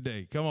the next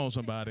day. Come on,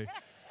 somebody.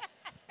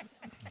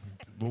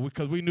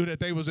 Because we knew that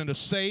they was in a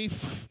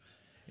safe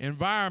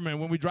environment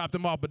when we dropped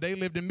them off, but they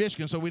lived in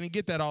Michigan, so we didn't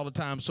get that all the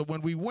time. So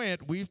when we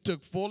went, we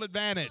took full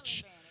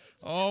advantage.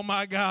 Oh,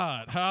 my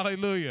God.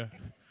 Hallelujah.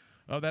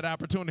 Of that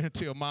opportunity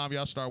until, Mom,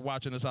 y'all start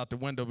watching us out the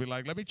window. Be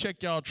like, let me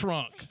check y'all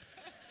trunk.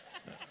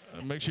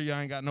 Make sure y'all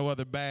ain't got no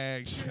other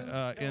bags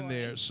in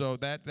there. So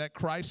that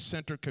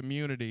Christ-centered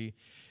community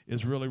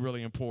is really,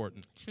 really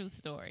important. True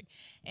story.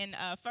 In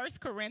 1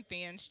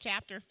 Corinthians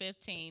chapter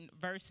 15,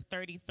 verse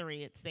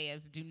 33, it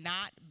says, do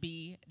not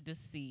be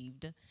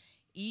deceived.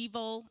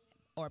 Evil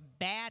or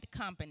bad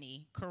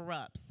company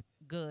corrupts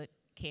good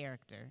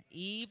character.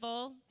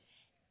 Evil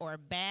or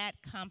bad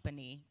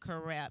company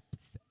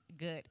corrupts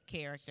good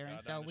character. And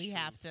so we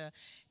have to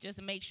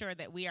just make sure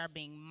that we are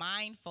being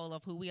mindful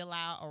of who we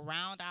allow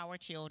around our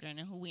children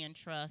and who we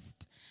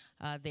entrust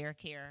their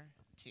care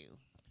to.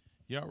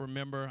 Y'all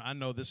remember, I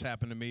know this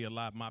happened to me a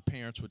lot. My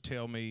parents would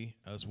tell me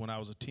as when I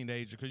was a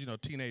teenager, because,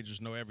 teenagers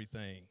know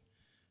everything,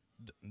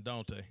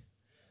 don't they?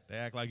 They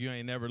act like you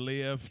ain't never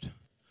lived.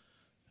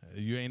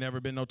 You ain't never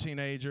been no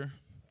teenager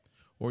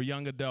or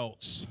young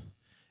adults.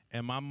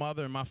 And my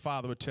mother and my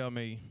father would tell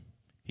me,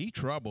 he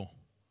trouble.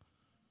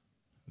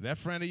 That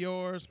friend of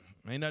yours,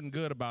 ain't nothing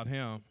good about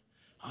him.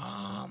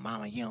 Oh,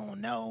 Mama, you don't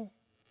know.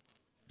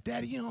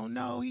 Daddy, you don't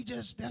know.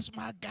 That's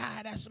my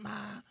guy. That's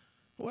my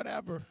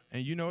whatever.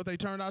 And you know what they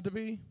turned out to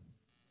be?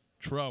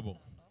 Trouble.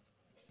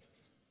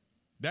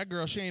 That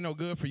girl, she ain't no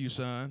good for you,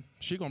 son.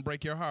 She gonna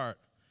break your heart.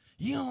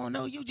 You don't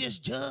know. You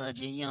just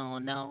judge and you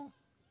don't know.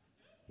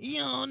 You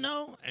don't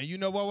know. And you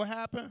know what would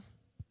happen?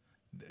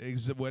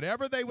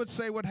 Whatever they would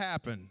say would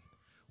happen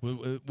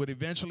would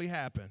eventually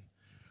happen.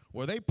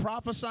 Were they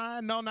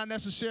prophesying? No, not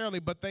necessarily,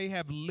 but they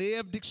have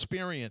lived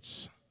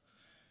experience.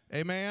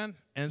 Amen?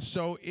 And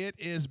so it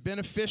is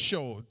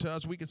beneficial to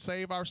us. We can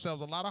save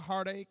ourselves a lot of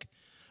heartache,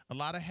 a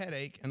lot of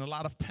headache, and a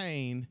lot of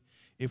pain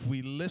if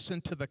we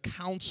listen to the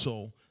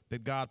counsel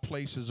that God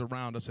places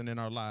around us and in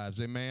our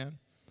lives. Amen?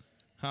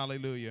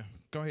 Hallelujah.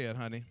 Go ahead,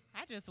 honey.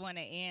 I just want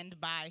to end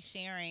by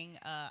sharing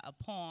a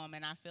poem,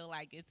 and I feel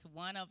like it's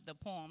one of the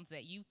poems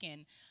that you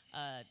can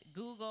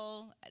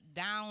Google,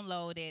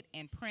 download it,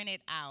 and print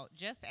it out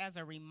just as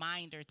a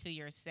reminder to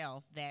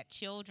yourself that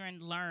children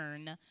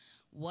learn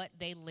what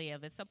they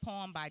live. It's a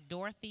poem by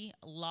Dorothy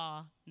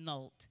Law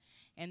Nolt,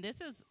 and this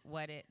is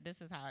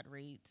how it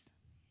reads.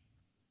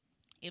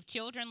 If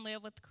children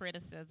live with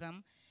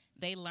criticism,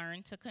 they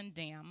learn to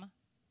condemn.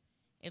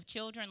 If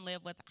children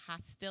live with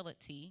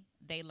hostility,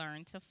 they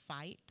learn to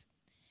fight.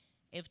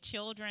 If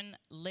children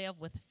live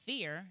with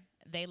fear,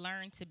 they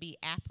learn to be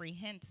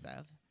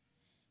apprehensive.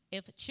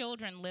 If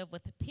children live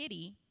with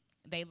pity,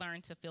 they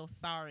learn to feel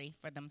sorry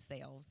for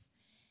themselves.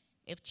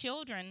 If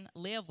children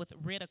live with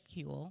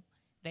ridicule,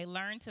 they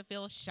learn to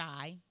feel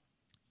shy.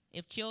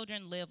 If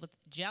children live with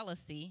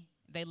jealousy,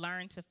 they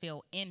learn to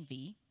feel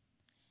envy.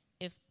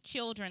 If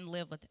children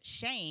live with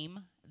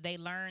shame, they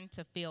learn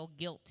to feel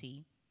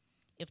guilty.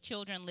 If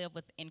children live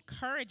with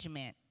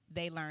encouragement,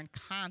 they learn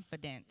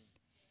confidence.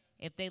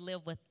 If they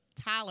live with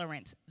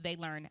tolerance, they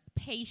learn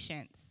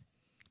patience.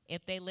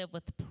 If they live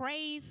with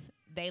praise,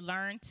 they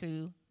learn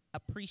to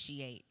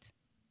appreciate.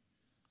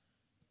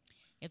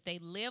 If they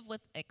live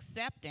with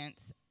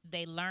acceptance,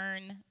 they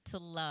learn to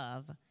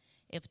love.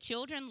 If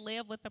children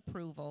live with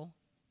approval,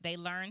 they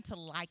learn to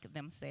like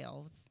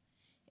themselves.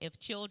 If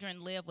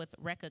children live with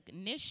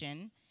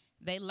recognition,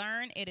 they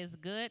learn it is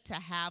good to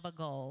have a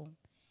goal.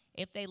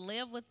 If they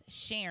live with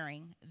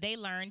sharing, they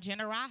learn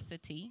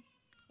generosity.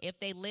 If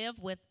they live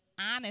with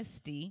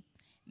honesty,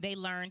 they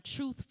learn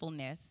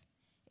truthfulness.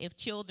 If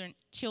children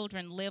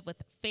live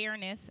with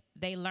fairness,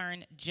 they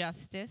learn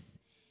justice.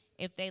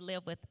 If they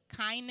live with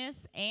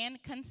kindness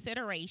and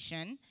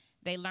consideration,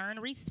 they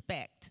learn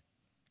respect.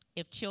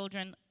 If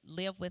children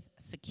live with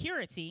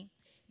security,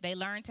 they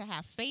learn to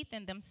have faith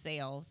in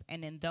themselves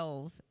and in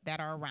those that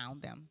are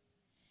around them.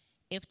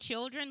 If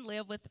children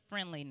live with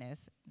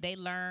friendliness, they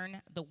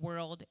learn the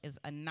world is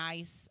a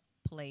nice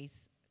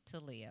place to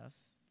live.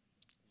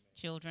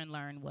 Children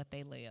learn what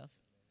they live.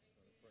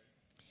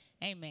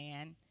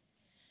 Amen.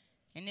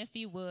 And if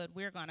you would,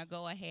 we're going to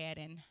go ahead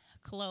and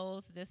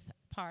close this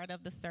part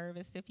of the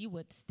service. If you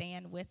would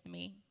stand with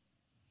me.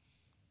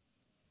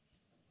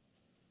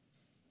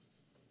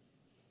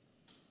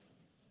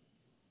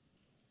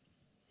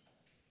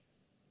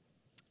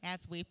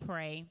 as we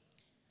pray.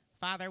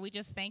 Father, we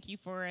just thank you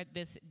for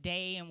this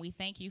day, and we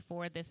thank you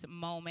for this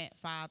moment,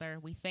 Father.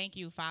 We thank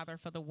you, Father,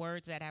 for the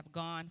words that have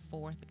gone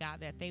forth,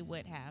 God, that they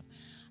would have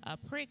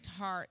pricked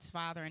hearts,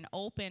 Father, and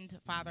opened,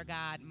 Father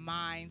God,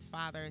 minds,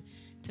 Father,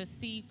 to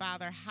see,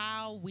 Father,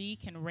 how we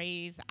can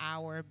raise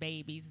our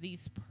babies,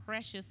 these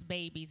precious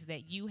babies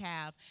that you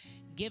have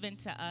given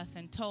to us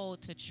and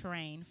told to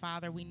train.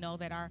 Father, we know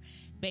that our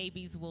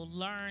babies will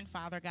learn,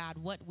 Father God,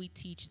 what we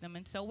teach them.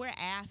 And so we're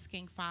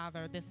asking,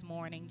 Father, this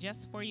morning,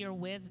 just for your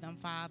wisdom,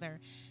 Father,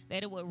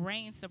 that it would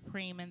reign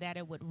supreme and that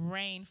it would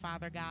reign,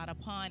 Father God,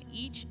 upon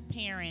each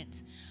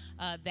parent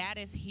that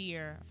is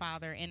here,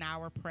 Father, in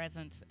our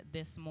presence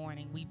this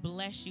morning. We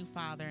bless you,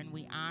 Father, and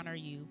we honor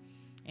you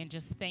and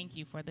just thank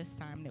you for this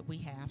time that we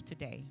have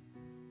today.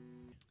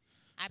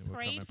 I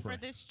prayed for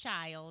this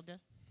child,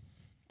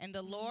 and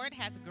the Lord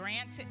has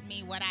granted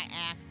me what I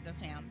asked of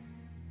him.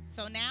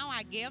 So now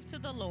I give to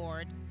the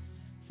Lord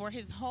for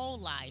his whole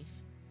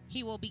life.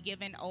 He will be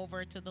given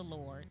over to the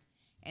Lord.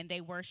 And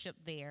they worship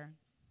there.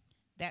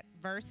 That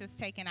verse is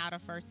taken out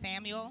of 1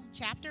 Samuel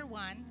chapter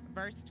 1,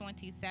 verse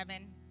 27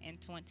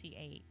 and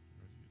 28.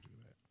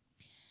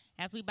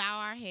 As we bow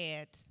our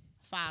heads,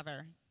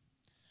 Father,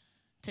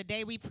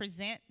 today we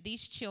present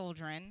these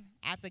children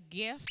as a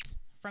gift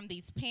from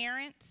these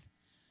parents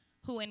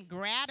who, in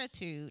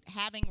gratitude,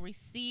 having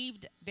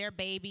received their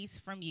babies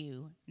from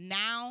you,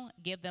 now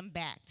give them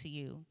back to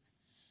you.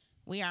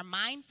 We are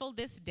mindful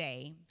this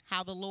day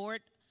how the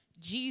Lord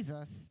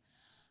Jesus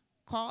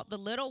called the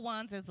little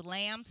ones as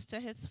lambs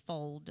to his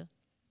fold,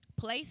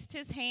 placed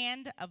his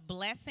hand of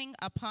blessing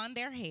upon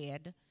their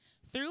head,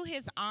 threw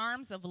his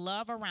arms of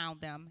love around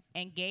them,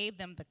 and gave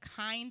them the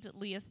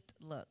kindliest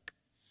look.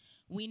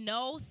 We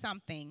know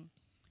something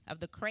of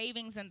the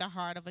cravings in the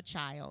heart of a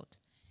child.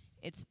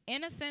 Its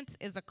innocence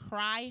is a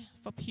cry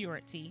for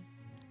purity.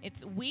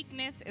 Its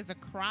weakness is a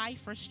cry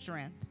for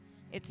strength.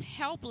 Its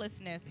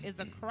helplessness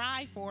is a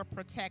cry for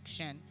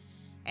protection.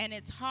 And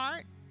its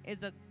heart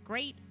is a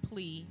great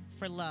plea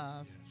for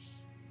love. Yes.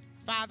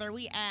 Father,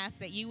 we ask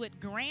that you would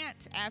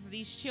grant, as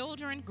these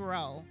children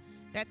grow,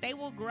 that they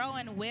will grow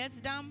in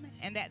wisdom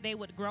and that they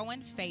would grow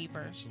in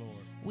favor. Yes, Lord.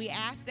 We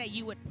ask that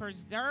you would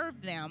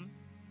preserve them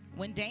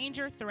when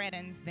danger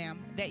threatens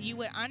them, that you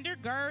would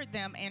undergird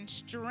them and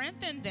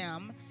strengthen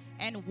them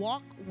and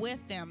walk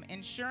with them,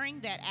 ensuring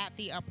that at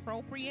the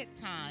appropriate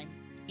time,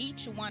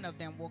 each one of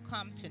them will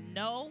come to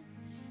know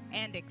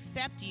and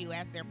accept you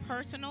as their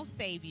personal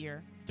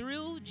Savior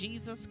through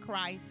Jesus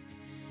Christ,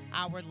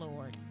 our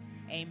Lord.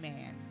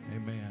 Amen.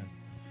 Amen.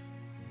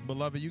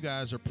 Beloved, you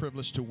guys are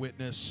privileged to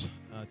witness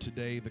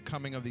today the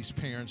coming of these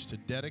parents to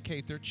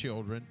dedicate their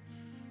children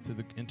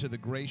into the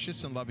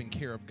gracious and loving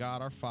care of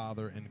God our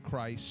Father and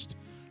Christ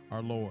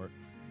our Lord.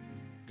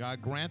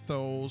 God, grant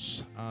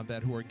those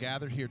that who are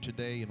gathered here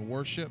today in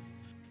worship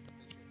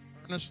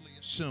earnestly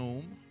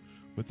assume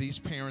with these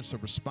parents the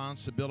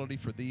responsibility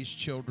for these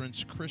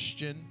children's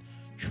Christian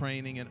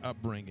training and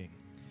upbringing,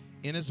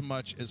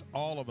 inasmuch as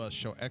all of us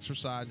shall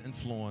exercise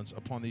influence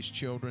upon these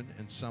children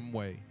in some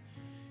way.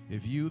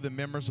 If you, the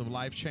members of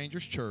Life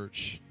Changers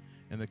Church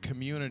and the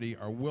community,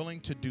 are willing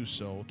to do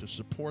so, to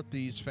support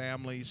these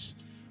families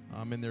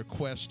in their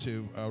quest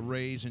to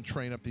raise and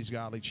train up these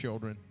godly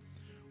children,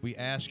 we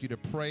ask you to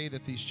pray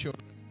that these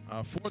children,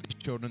 for these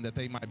children, that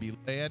they might be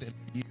led in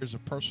years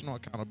of personal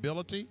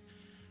accountability,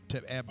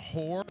 to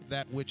abhor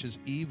that which is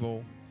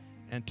evil,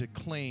 and to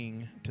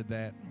cling to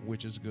that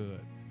which is good.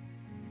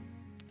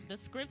 The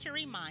scripture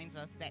reminds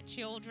us that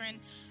children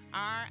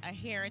are a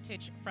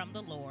heritage from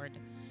the Lord.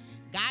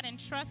 God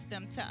entrusts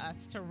them to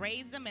us to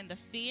raise them in the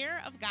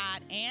fear of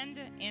God and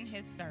in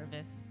his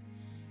service.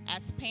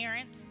 As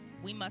parents,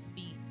 we must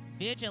be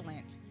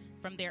vigilant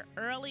from their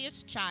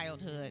earliest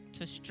childhood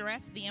to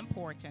stress the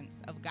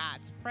importance of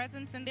God's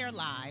presence in their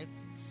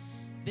lives.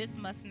 This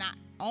must not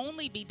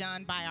only be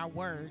done by our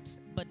words,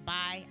 but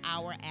by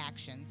our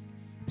actions.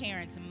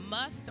 Parents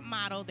must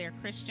model their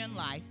Christian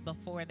life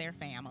before their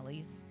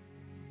families.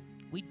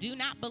 We do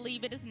not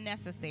believe it is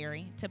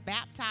necessary to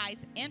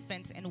baptize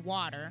infants in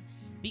water,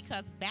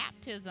 because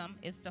baptism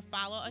is to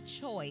follow a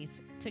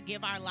choice to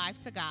give our life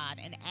to God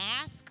and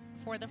ask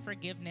for the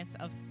forgiveness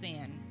of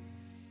sin.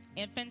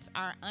 Infants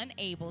are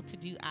unable to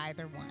do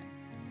either one.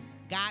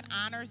 God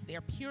honors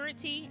their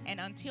purity, and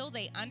until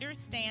they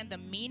understand the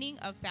meaning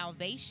of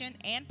salvation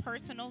and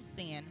personal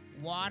sin,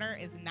 water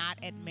is not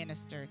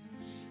administered,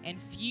 and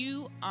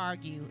few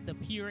argue the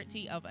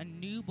purity of a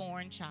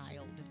newborn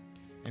child.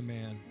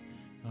 Amen.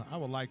 I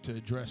would like to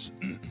address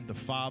the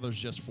fathers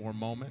just for a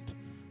moment.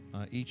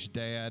 Each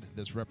dad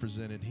that's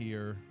represented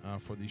here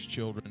for these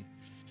children.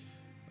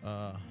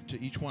 To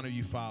each one of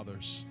you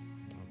fathers,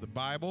 the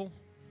Bible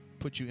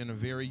puts you in a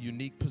very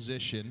unique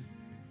position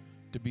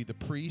to be the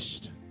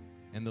priest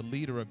and the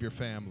leader of your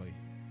family.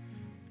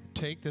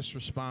 Take this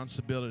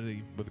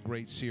responsibility with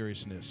great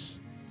seriousness.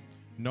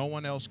 No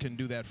one else can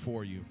do that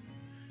for you.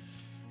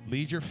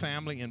 Lead your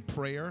family in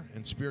prayer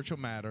and spiritual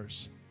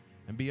matters,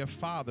 and be a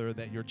father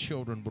that your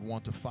children would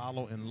want to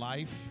follow in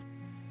life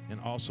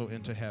and also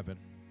into heaven.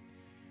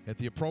 At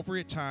the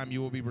appropriate time,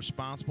 you will be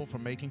responsible for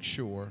making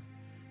sure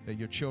that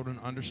your children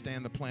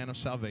understand the plan of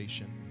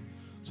salvation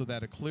so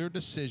that a clear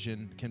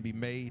decision can be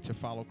made to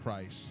follow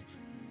Christ.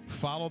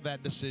 Follow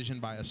that decision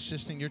by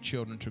assisting your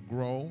children to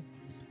grow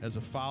as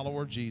a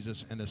follower of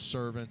Jesus and as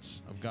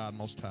servants of God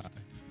Most High.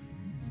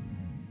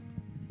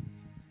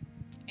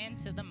 And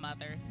to the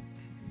mothers,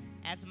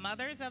 as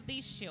mothers of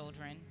these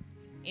children,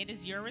 it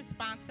is your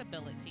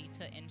responsibility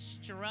to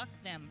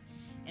instruct them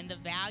in the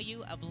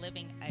value of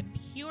living a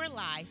pure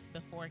life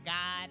before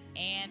God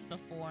and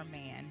before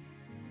man.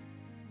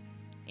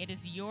 It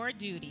is your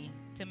duty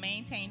to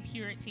maintain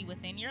purity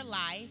within your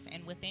life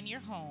and within your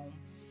home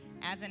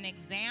as an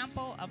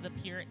example of the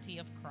purity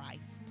of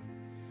Christ.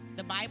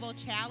 The Bible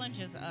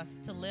challenges us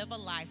to live a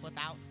life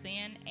without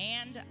sin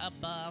and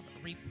above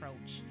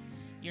reproach.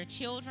 Your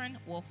children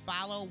will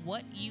follow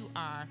what you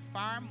are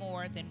far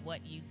more than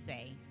what you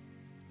say.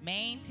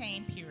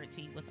 Maintain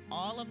purity with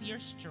all of your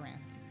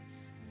strength,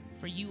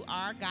 for you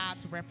are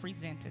God's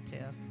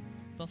representative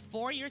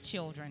before your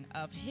children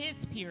of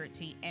His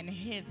purity and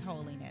His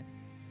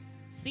holiness.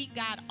 Seek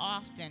God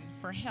often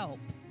for help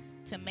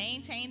to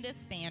maintain this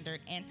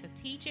standard and to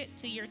teach it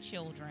to your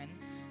children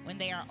when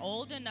they are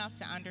old enough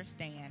to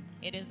understand.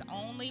 It is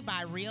only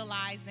by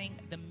realizing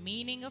the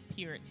meaning of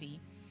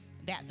purity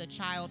that the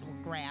child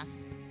will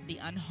grasp the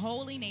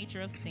unholy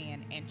nature of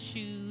sin and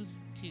choose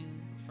to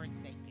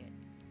forsake it.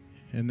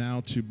 And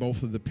now to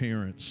both of the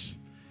parents.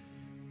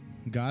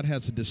 God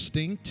has a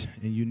distinct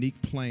and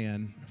unique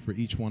plan for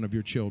each one of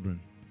your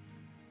children.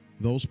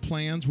 Those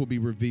plans will be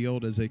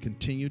revealed as they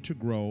continue to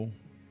grow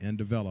and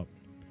develop.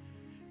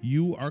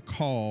 You are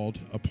called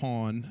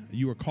upon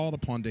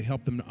to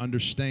help them to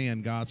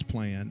understand God's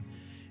plan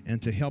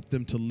and to help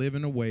them to live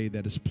in a way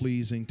that is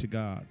pleasing to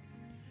God.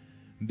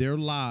 Their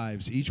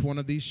lives, each one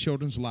of these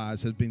children's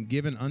lives, has been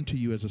given unto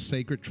you as a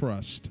sacred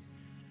trust.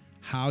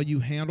 How you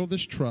handle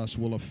this trust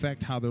will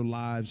affect how their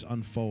lives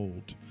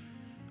unfold.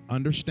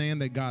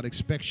 Understand that God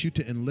expects you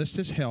to enlist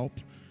His help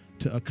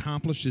to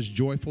accomplish this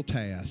joyful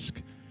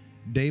task.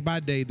 Day by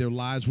day, their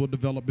lives will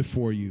develop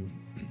before you.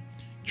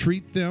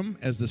 Treat them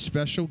as the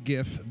special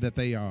gift that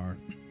they are.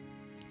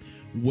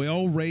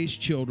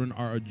 Well-raised children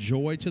are a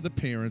joy to the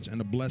parents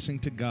and a blessing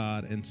to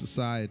God and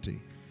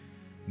society.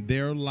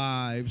 Their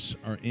lives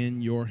are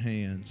in your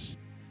hands.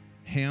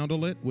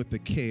 Handle it with the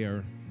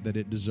care that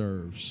it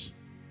deserves.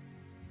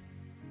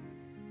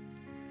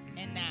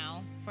 And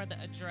now for the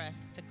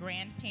address to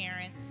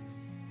grandparents,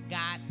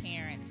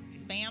 godparents,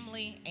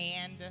 family,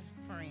 and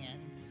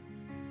friends.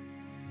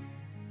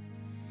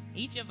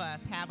 Each of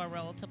us have a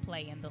role to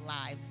play in the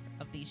lives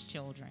of these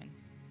children.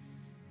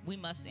 We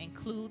must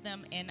include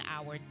them in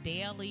our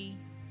daily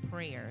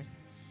prayers.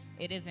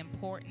 It is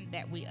important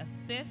that we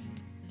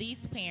assist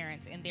these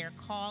parents in their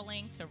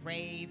calling to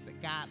raise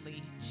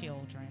godly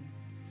children.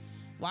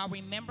 While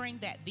remembering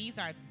that these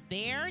are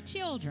their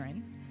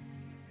children,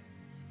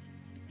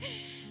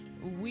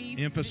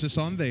 emphasis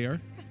on there.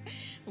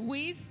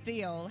 We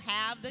still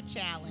have the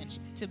challenge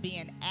to be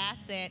an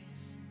asset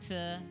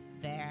to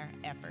their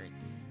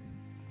efforts.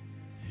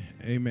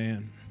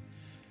 Amen.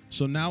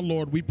 So now,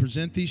 Lord, we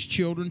present these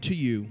children to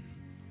you.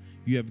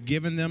 You have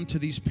given them to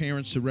these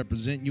parents to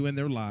represent you in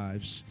their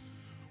lives.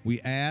 We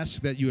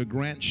ask that you would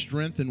grant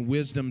strength and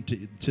wisdom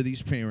to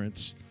these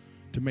parents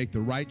to make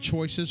the right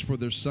choices for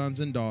their sons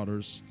and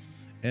daughters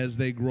as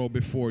they grow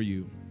before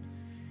you.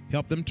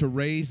 Help them to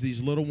raise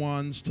these little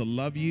ones to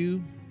love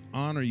you,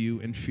 honor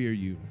you, and fear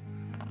you.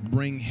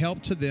 Bring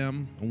help to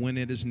them when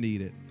it is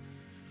needed.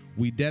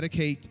 We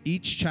dedicate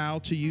each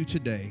child to you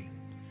today.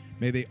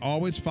 May they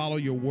always follow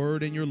your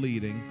word and your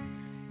leading.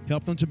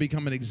 Help them to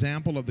become an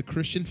example of the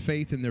Christian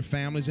faith in their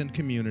families and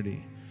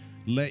community.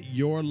 Let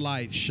your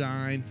light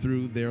shine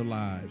through their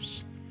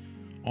lives.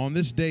 On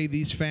this day,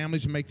 these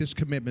families make this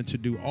commitment to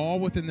do all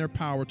within their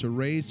power to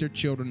raise their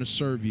children to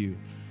serve you.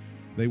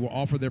 They will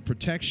offer their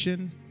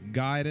protection,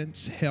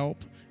 guidance,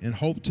 help, and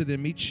hope to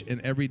them each and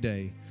every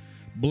day.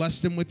 Bless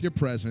them with your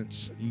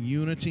presence,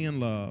 unity, and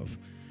love.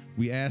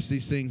 We ask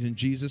these things in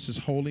Jesus'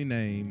 holy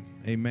name.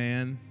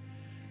 Amen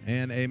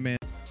and amen.